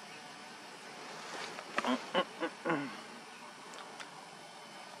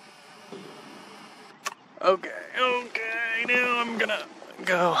 Okay, now I'm gonna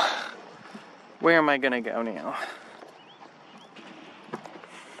go. Where am I gonna go now?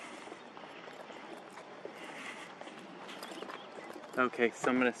 Okay, so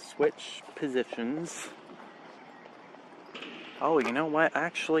I'm gonna switch positions. Oh, you know what?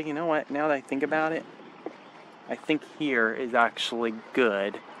 Actually, you know what? Now that I think about it, I think here is actually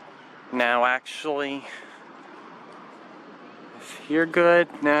good. Now, actually, is here good?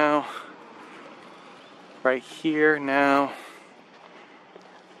 Now, right here, now.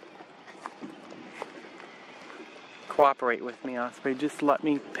 Cooperate with me, Osprey. Just let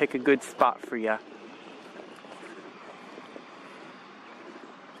me pick a good spot for you.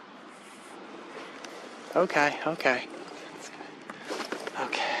 Okay. Okay.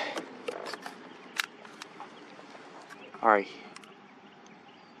 Alright.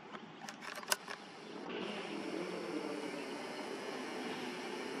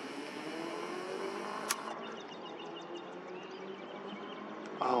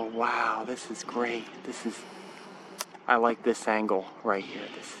 Oh, wow. This is great. I like this angle right here.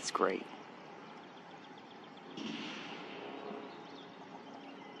 This is great.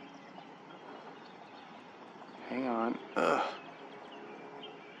 Hang on. Ugh.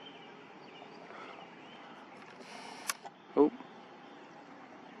 Oh.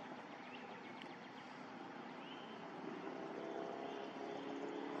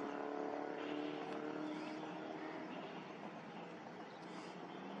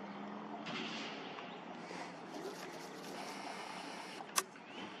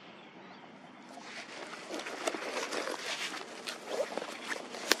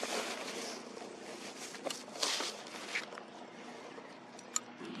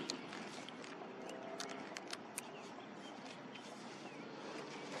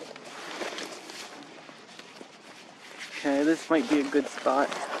 Okay, this might be a good spot.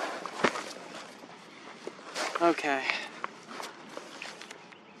 Okay.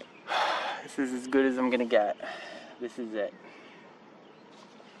 This is as good as I'm gonna get. This is it.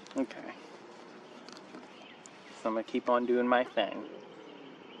 Okay. So I'm gonna keep on doing my thing.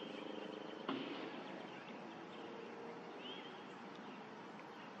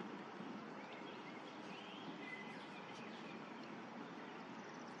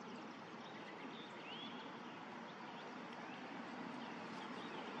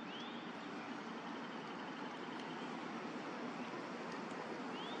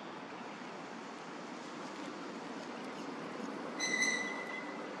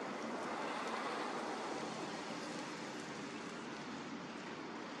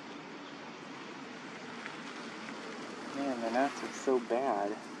 Man, the knots are so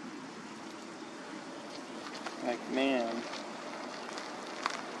bad. Like, man.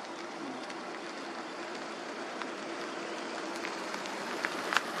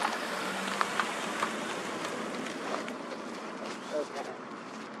 Okay.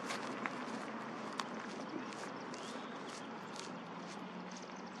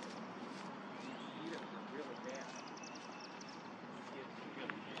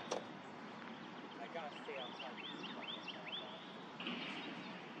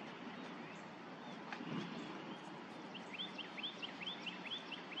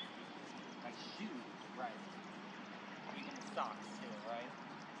 Socks too, right?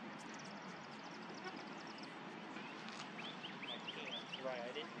 My pants, right? I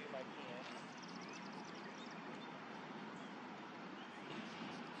didn't do my pants.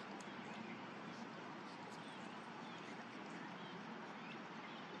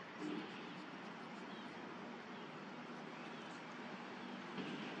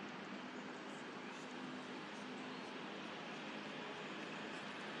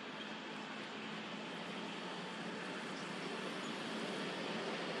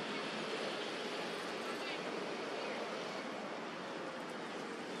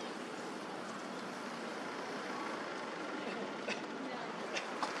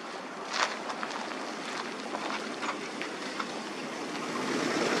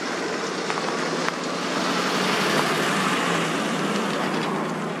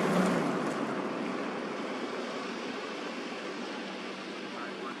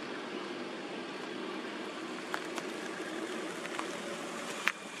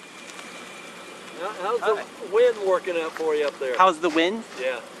 How's the wind working out for you up there? How's the wind?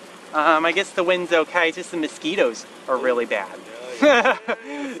 Yeah. I guess the wind's okay. It's just the mosquitoes are really bad. Yeah.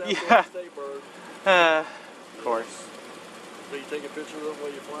 Yeah. State bird. Of course. So you take a picture of them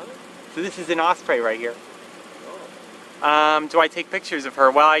while you're flying? So this is an Osprey right here. Oh. Do I take pictures of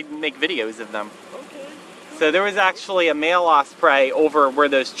her? Well, I make videos of them. Okay. So there was actually a male Osprey over where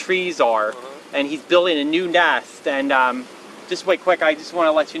those trees are, and he's building a new nest. And just wait quick, I just want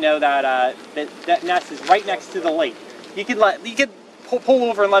to let you know that that nest is right next to the lake. You could pull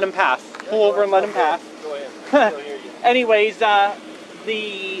over and let him pass. Pull over and let him pass. Go ahead. Anyways, I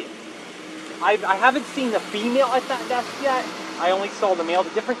haven't seen the female at that nest yet. I only saw the male. The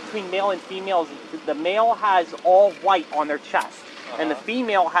difference between male and female is the male has all white on their chest, and the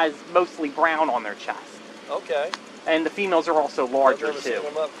female has mostly brown on their chest. Okay. And the females are also larger I've never too.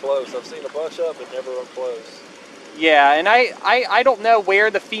 seen them up close. I've seen a bunch up, but never up close. Yeah, and I don't know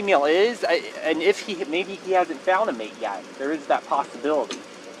where the female is, and if maybe he hasn't found a mate yet. There is that possibility.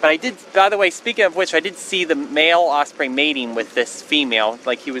 But I did, by the way, speaking of which, I did see the male Osprey mating with this female.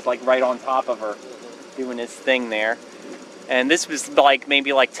 Like he was like right on top of her, doing his thing there. And this was like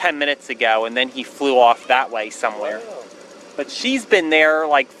maybe like 10 minutes ago, and then he flew off that way somewhere. Wow. But she's been there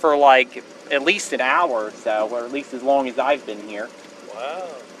like for like at least an hour or so, or at least as long as I've been here. Wow.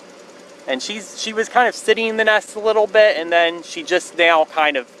 And she was kind of sitting in the nest a little bit, and then she just now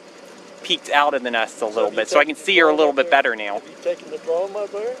kind of peeked out of the nest a little bit, so I can see her a little bit better now. Have you taken the drone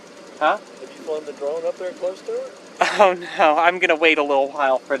up there? Huh? Have you flown the drone up there close to her? Oh no, I'm gonna wait a little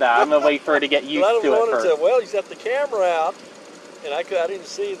while for that. I'm gonna wait for her to get used to it first. Well, he's got the camera out, and I didn't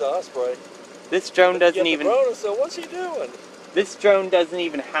see the Osprey. This drone doesn't even. The drone, so what's he doing? This drone doesn't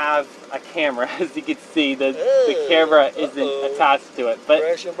even have a camera, as you can see. The camera isn't attached to it,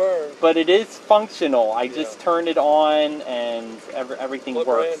 Crash and burn. but it is functional. I just turned it on, and everything works.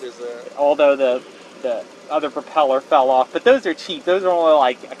 What brand is that? Although the other propeller fell off, but those are cheap. Those are only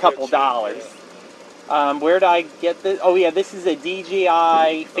like a couple dollars. Yeah. Where did I get this? Oh yeah, this is a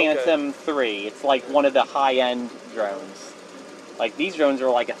DJI Phantom 3. It's like one of the high-end drones. Like these drones are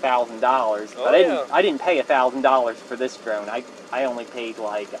like $1,000, but I didn't pay $1,000 for this drone. I only paid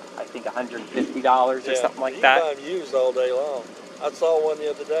like I think $150 or something like that. You can buy them used all day long. I saw one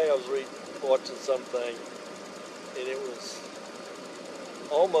the other day. I was watching something, and it was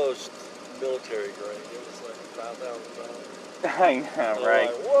almost military grade. It was like $5,000. I know, right?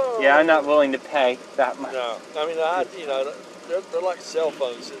 Like, whoa. Yeah, I'm not willing to pay that much. No, I mean, they're like cell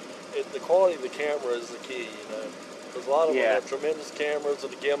phones. The quality of the camera is the key, you know. There's a lot of them have tremendous cameras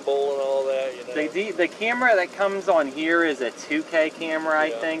with the gimbal and all that, you know. The camera that comes on here is a 2K camera, I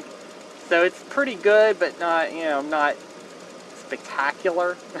think. So it's pretty good, but not, not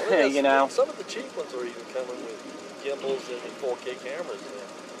spectacular, well, Some of the cheap ones are even coming with gimbals and 4K cameras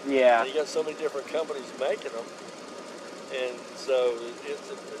in. Yeah. And you got so many different companies making them, and so it's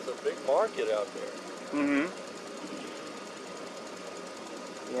a big market out there. Mm-hmm.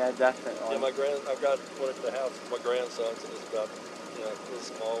 Yeah, definitely. Yeah, I've got one at the house with my grandsons, and it's about,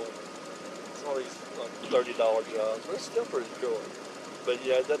 this small one. It's all these like $30 jobs, but it's still pretty cool. But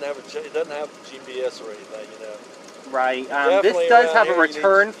yeah, it doesn't have GPS or anything, you know. Right. This does have a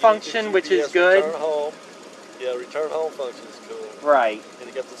return function, which is good. Return home. Yeah, return home function is cool. Right. And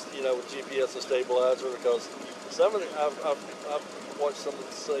you got this, with GPS and stabilizer, because some of the I've watched some of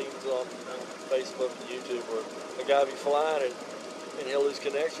the scenes on Facebook and YouTube where a guy be flying and he'll lose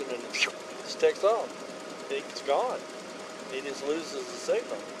connection and it just takes off. And it's gone. He just loses the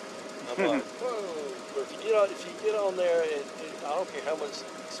signal. I'm like, whoa. But if you get on there and I don't care how much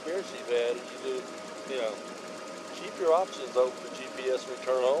experience you've had, and you do, keep your options open for GPS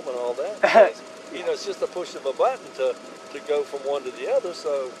return home and all that. Because, it's just a push of a button to go from one to the other.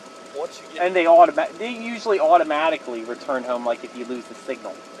 So once you get... And they usually automatically return home, like if you lose the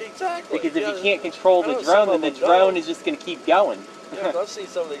signal. Exactly. Because if you can't control the drone, then the drone is just going to keep going. Yeah, I've seen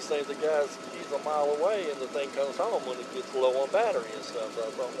some of these things, he's a mile away and the thing comes home when it gets low on battery and stuff. So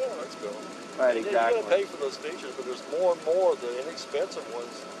I thought, yeah, that's cool. Right, and exactly. You're going to pay for those features, but there's more and more of the inexpensive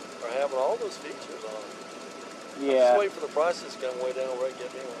ones are having all those features on them. Yeah. I'm just waiting for the prices to come way down where I can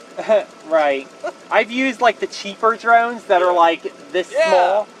get me one. Right. I've used like the cheaper drones that are like this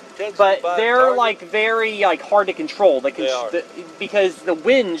small. But they're like very hard to control. Because the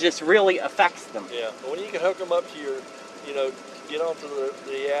wind just really affects them. Yeah. But when you can hook them up to your, get onto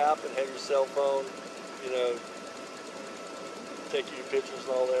the app and have your cell phone, take your pictures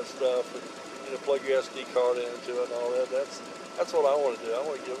and all that stuff, and plug your SD card into it and all that. That's what I want to do. I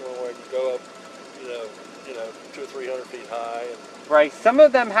want to get one where I can go up, 200 or 300 feet high. Right. Some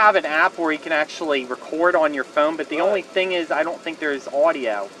of them have an app where you can actually record on your phone, but the only thing is I don't think there's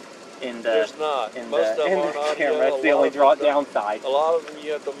audio. in the There's not. in Most the, of them in aren't the audio. camera. That's A the lot only of them don't. downside. A lot of them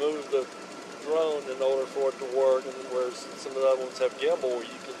you have to move the drone in order for it to work, and whereas some of the other ones have gimbal where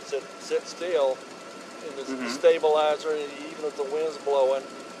you can sit still in the stabilizer, and even if the wind's blowing,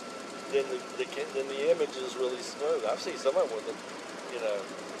 then the image is really smooth. I've seen some of them with the, the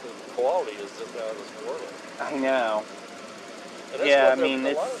quality is just out of this world. I know. And that's Yeah, I what mean,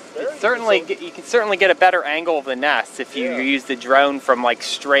 it's certainly you can certainly get a better angle of the nest if you use the drone from like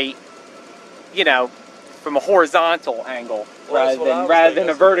straight, from a horizontal angle rather than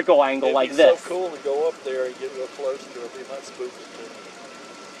a vertical angle like this. It'd be so cool to go up there and get real close to it. Be not spooky.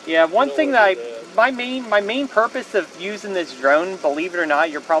 Yeah, one thing that my main purpose of using this drone, believe it or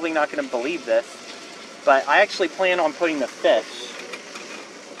not, you're probably not going to believe this, but I actually plan on putting the fish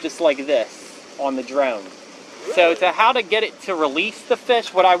just like this on the drone. Really? So how to get it to release the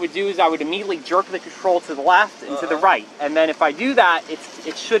fish, what I would do is I would immediately jerk the control to the left and to the right. And then if I do that,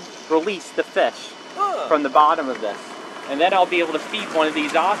 it should release the fish from the bottom of this. And then I'll be able to feed one of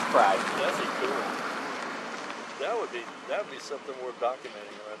these ospreys. That'd be cool. That would be something worth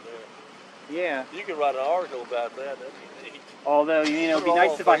documenting right there. Yeah. You could write an article about that. That'd be neat. Although, it'd be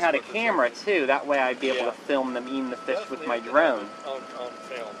nice if I had a camera too. That way I'd be able to film them eating the fish with my drone. On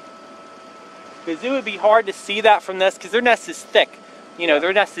film. Because it would be hard to see that from this, because their nest is thick.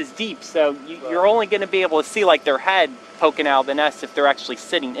 Their nest is deep, so you're only going to be able to see like their head poking out of the nest if they're actually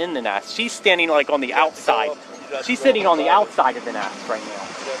sitting in the nest. She's standing like on the outside. She's sitting on the outside of the nest right now.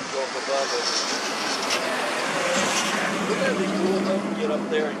 Wouldn't that be cool though, to get up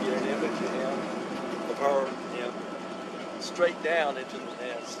there and get an image of her, straight down into the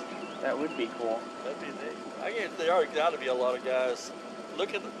nest? That would be cool. That'd be neat. I guess there are got to be a lot of guys.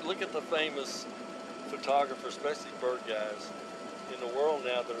 Look at the famous photographers, especially bird guys, in the world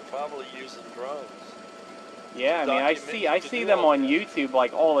now that are probably using drones. Yeah, I mean, I see them on YouTube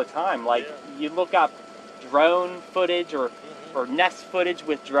like all the time. Like you look up drone footage or nest footage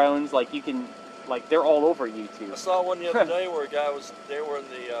with drones, like you can, like they're all over YouTube. I saw one the other day where a guy was, they were in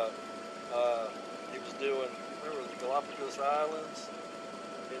the, he was doing, remember the Galapagos Islands,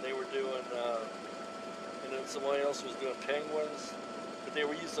 and they were doing, and then someone else was doing penguins, but they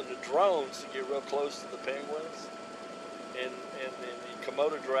were using the drones to get real close to the penguins, and the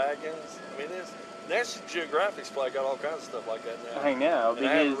Komodo dragons. I mean, National Geographic's probably got all kinds of stuff like that now. I know, and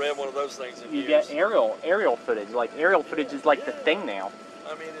I haven't read one of those things in years. You get aerial footage. Like aerial footage is like the thing now.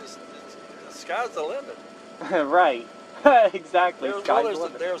 I mean, the sky's the limit. Right. Exactly. There's a gal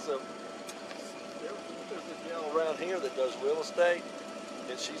around here that does real estate,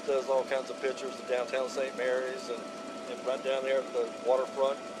 and she does all kinds of pictures of downtown St. Mary's and right down there at the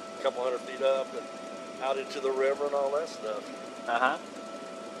waterfront, a couple 100 feet up, and out into the river and all that stuff.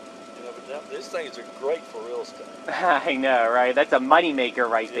 But these things are great for real estate. I know, right? That's a money maker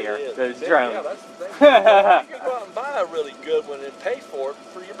right there. Those drones. Yeah, that's the thing. You can go out and buy a really good one and pay for it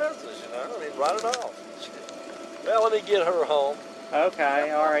for your business, I mean, write it off. Well, let me get her home.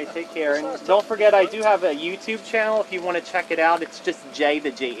 Okay, all right, take care. And don't forget, I do have a YouTube channel if you want to check it out. It's just J,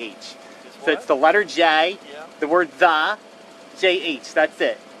 the JH. So it's the letter J, the word the, JH, that's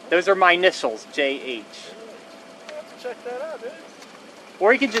it. Those are my initials, JH. You have to check that out, dude.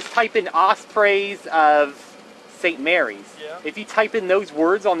 Or you can just type in Ospreys of St. Mary's. Yeah. If you type in those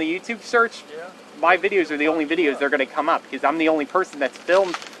words on the YouTube search, my videos are the only videos that are going to come up, because I'm the only person that's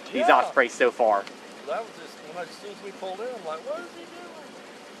filmed these Ospreys so far. That was just, as soon as we pulled in, I'm like, what is he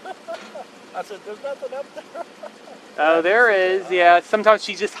doing? I said, there's nothing up there. Oh, there is, yeah. Sometimes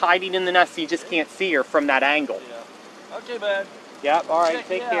she's just hiding in the nest, so you just can't see her from that angle. Yeah. Okay, bud. Yep, all right,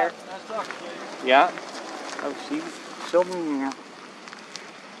 take care. Nice talking to you. Yeah. Oh, she'll be here.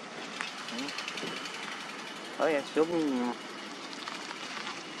 Oh yeah, she'll be there.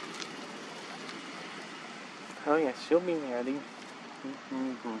 Oh yeah, she'll be there.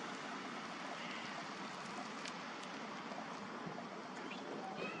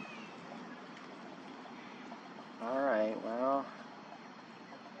 Alright, well.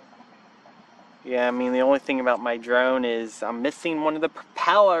 Yeah, I mean, the only thing about my drone is I'm missing one of the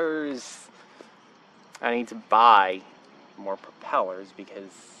propellers. I need to buy more propellers because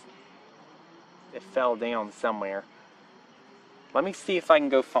it fell down somewhere. Let me see if I can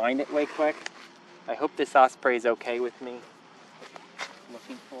go find it way quick. I hope this Osprey is okay with me.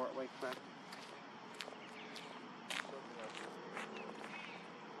 Looking for it way quick.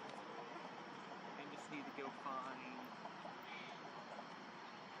 I just need to go find...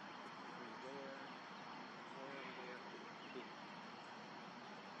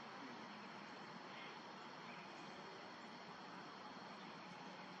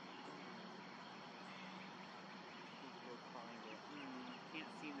 Can't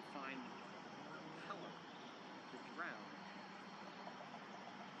seem to find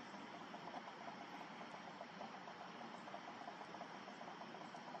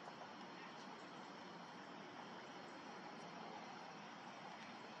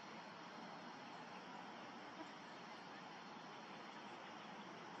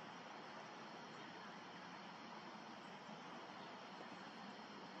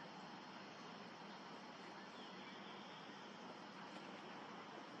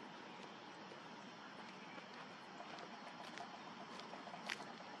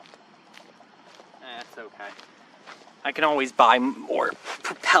It's okay. I can always buy more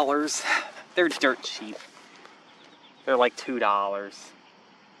propellers. They're dirt cheap. They're like $2.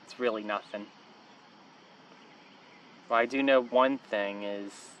 It's really nothing. Well, I do know one thing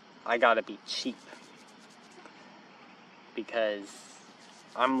is I gotta be cheap. Because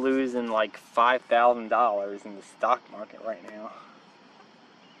I'm losing like $5,000 in the stock market right now.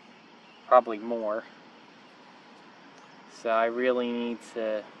 Probably more. So I really need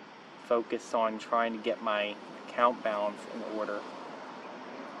to focus on trying to get my account balance in order.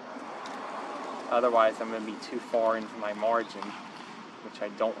 Otherwise I'm going to be too far into my margin, which I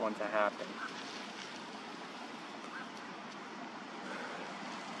don't want to happen.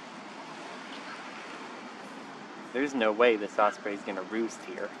 There's no way this Osprey is going to roost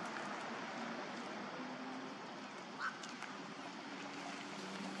here.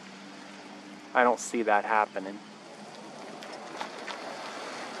 I don't see that happening.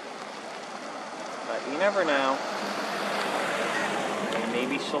 But you never know. And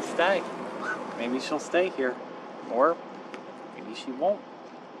maybe she'll stay. Maybe she'll stay here. Or maybe she won't.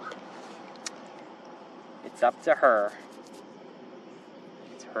 It's up to her.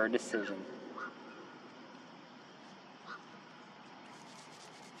 It's her decision.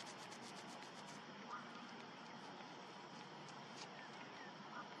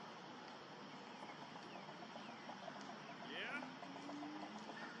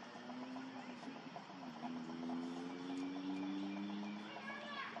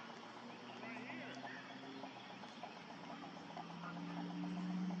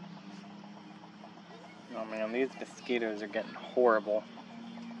 Oh man, these mosquitoes are getting horrible.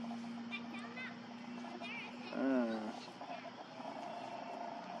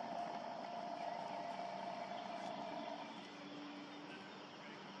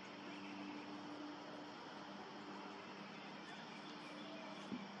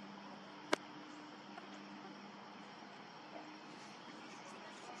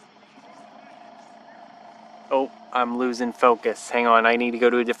 Oh, I'm losing focus. Hang on, I need to go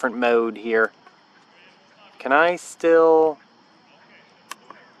to a different mode here. Can I still...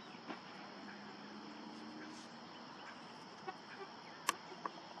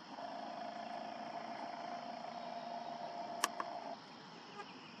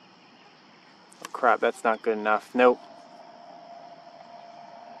 Oh, crap, that's not good enough. Nope.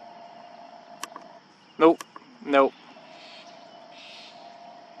 Nope. Nope.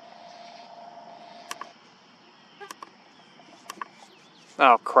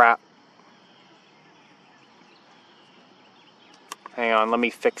 Oh, crap. Hang on, let me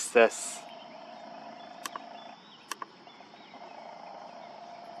fix this.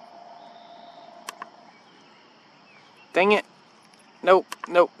 Dang it. Nope,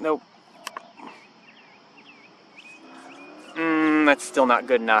 nope, nope. That's still not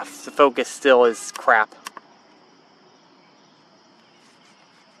good enough. The focus still is crap.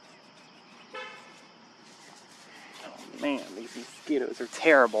 Oh man, these mosquitoes are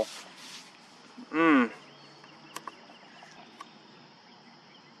terrible. I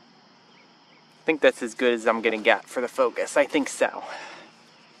think that's as good as I'm gonna get for the focus. I think so.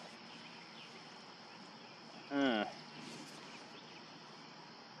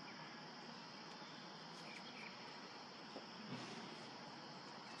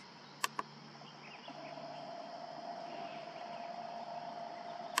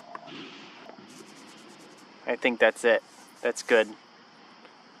 I think that's it. That's good.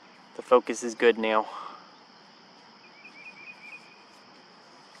 The focus is good now.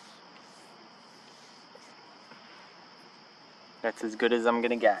 That's as good as I'm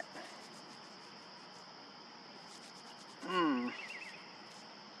gonna get.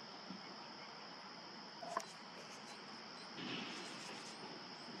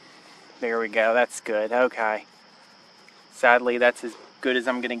 There we go, that's good, okay. Sadly, that's as good as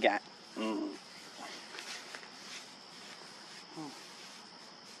I'm gonna get.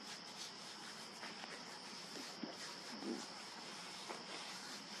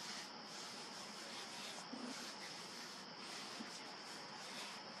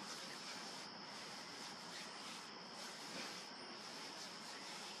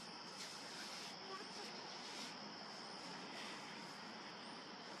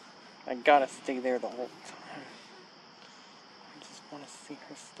 I gotta stay there the whole time. I just want to see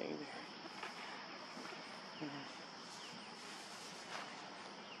her stay there.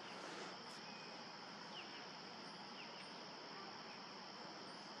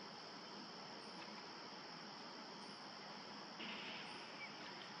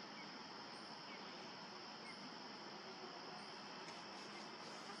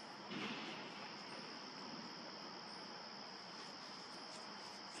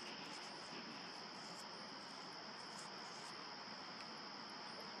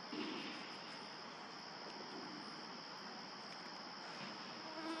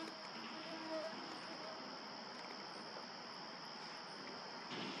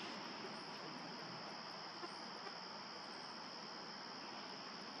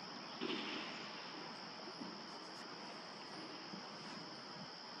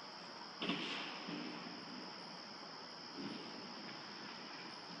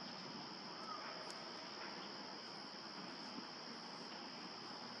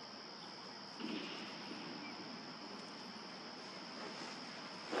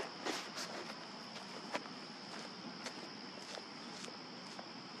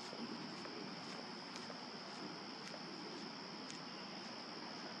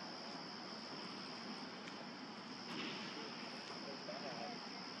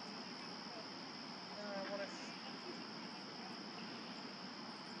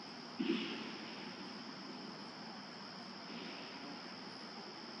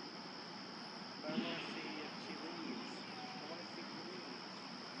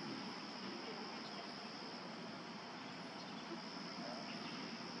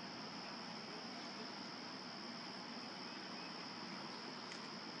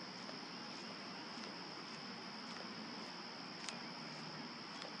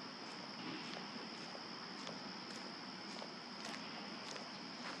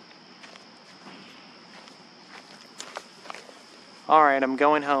 Alright, I'm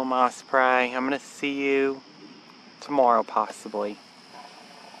going home, Osprey. I'm gonna see you tomorrow, possibly.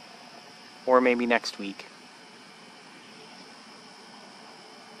 Or maybe next week.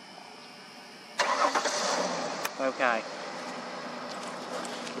 Okay.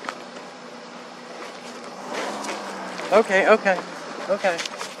 Okay.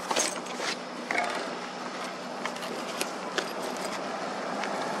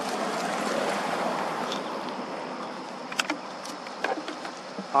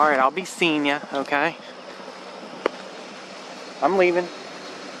 Alright, I'll be seeing ya, okay? I'm leaving.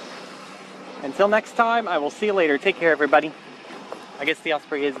 Until next time, I will see you later. Take care, everybody. I guess the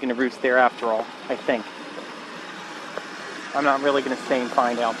Osprey is going to roost there after all, I think. I'm not really going to stay and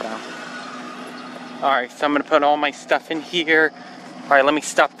find out, though. Alright, so I'm going to put all my stuff in here. Alright, let me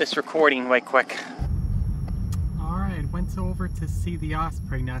stop this recording right quick. Alright, went over to see the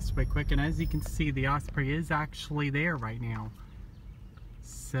Osprey nest right quick, and as you can see, the Osprey is actually there right now.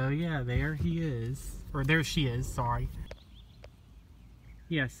 So yeah, there he is. Or there she is, sorry.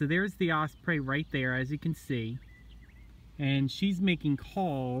 Yeah, so there's the Osprey right there, as you can see. And she's making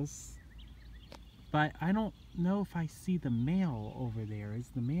calls, but I don't know if I see the male over there. Is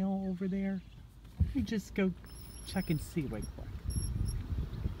the male over there? Let me just go check and see right quick.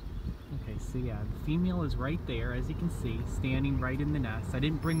 Okay, so yeah, the female is right there, as you can see, standing right in the nest. I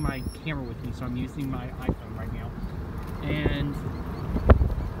didn't bring my camera with me, so I'm using my iPhone right now. And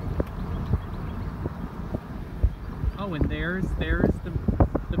oh, and there's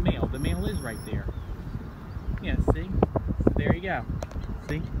the male. The male is right there. Yeah, see? So there you go.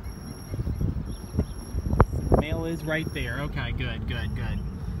 See? So the male is right there. Okay, good.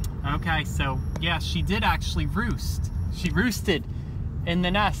 Okay, so yeah, she did actually roost. She roosted in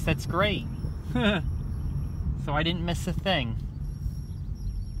the nest. That's great. So I didn't miss a thing.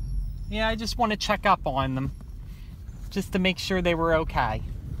 Yeah, I just want to check up on them, just to make sure they were okay.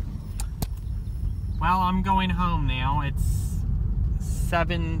 Well, I'm going home now. It's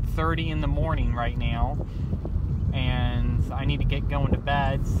 7:30 in the morning right now, and I need to get going to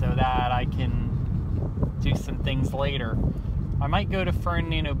bed so that I can do some things later. I might go to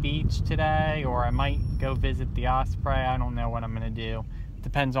Fernando Beach today, or I might go visit the Osprey. I don't know what I'm going to do.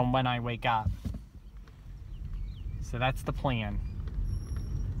 Depends on when I wake up. So that's the plan.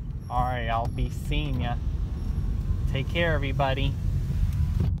 Alright, I'll be seeing ya. Take care, everybody.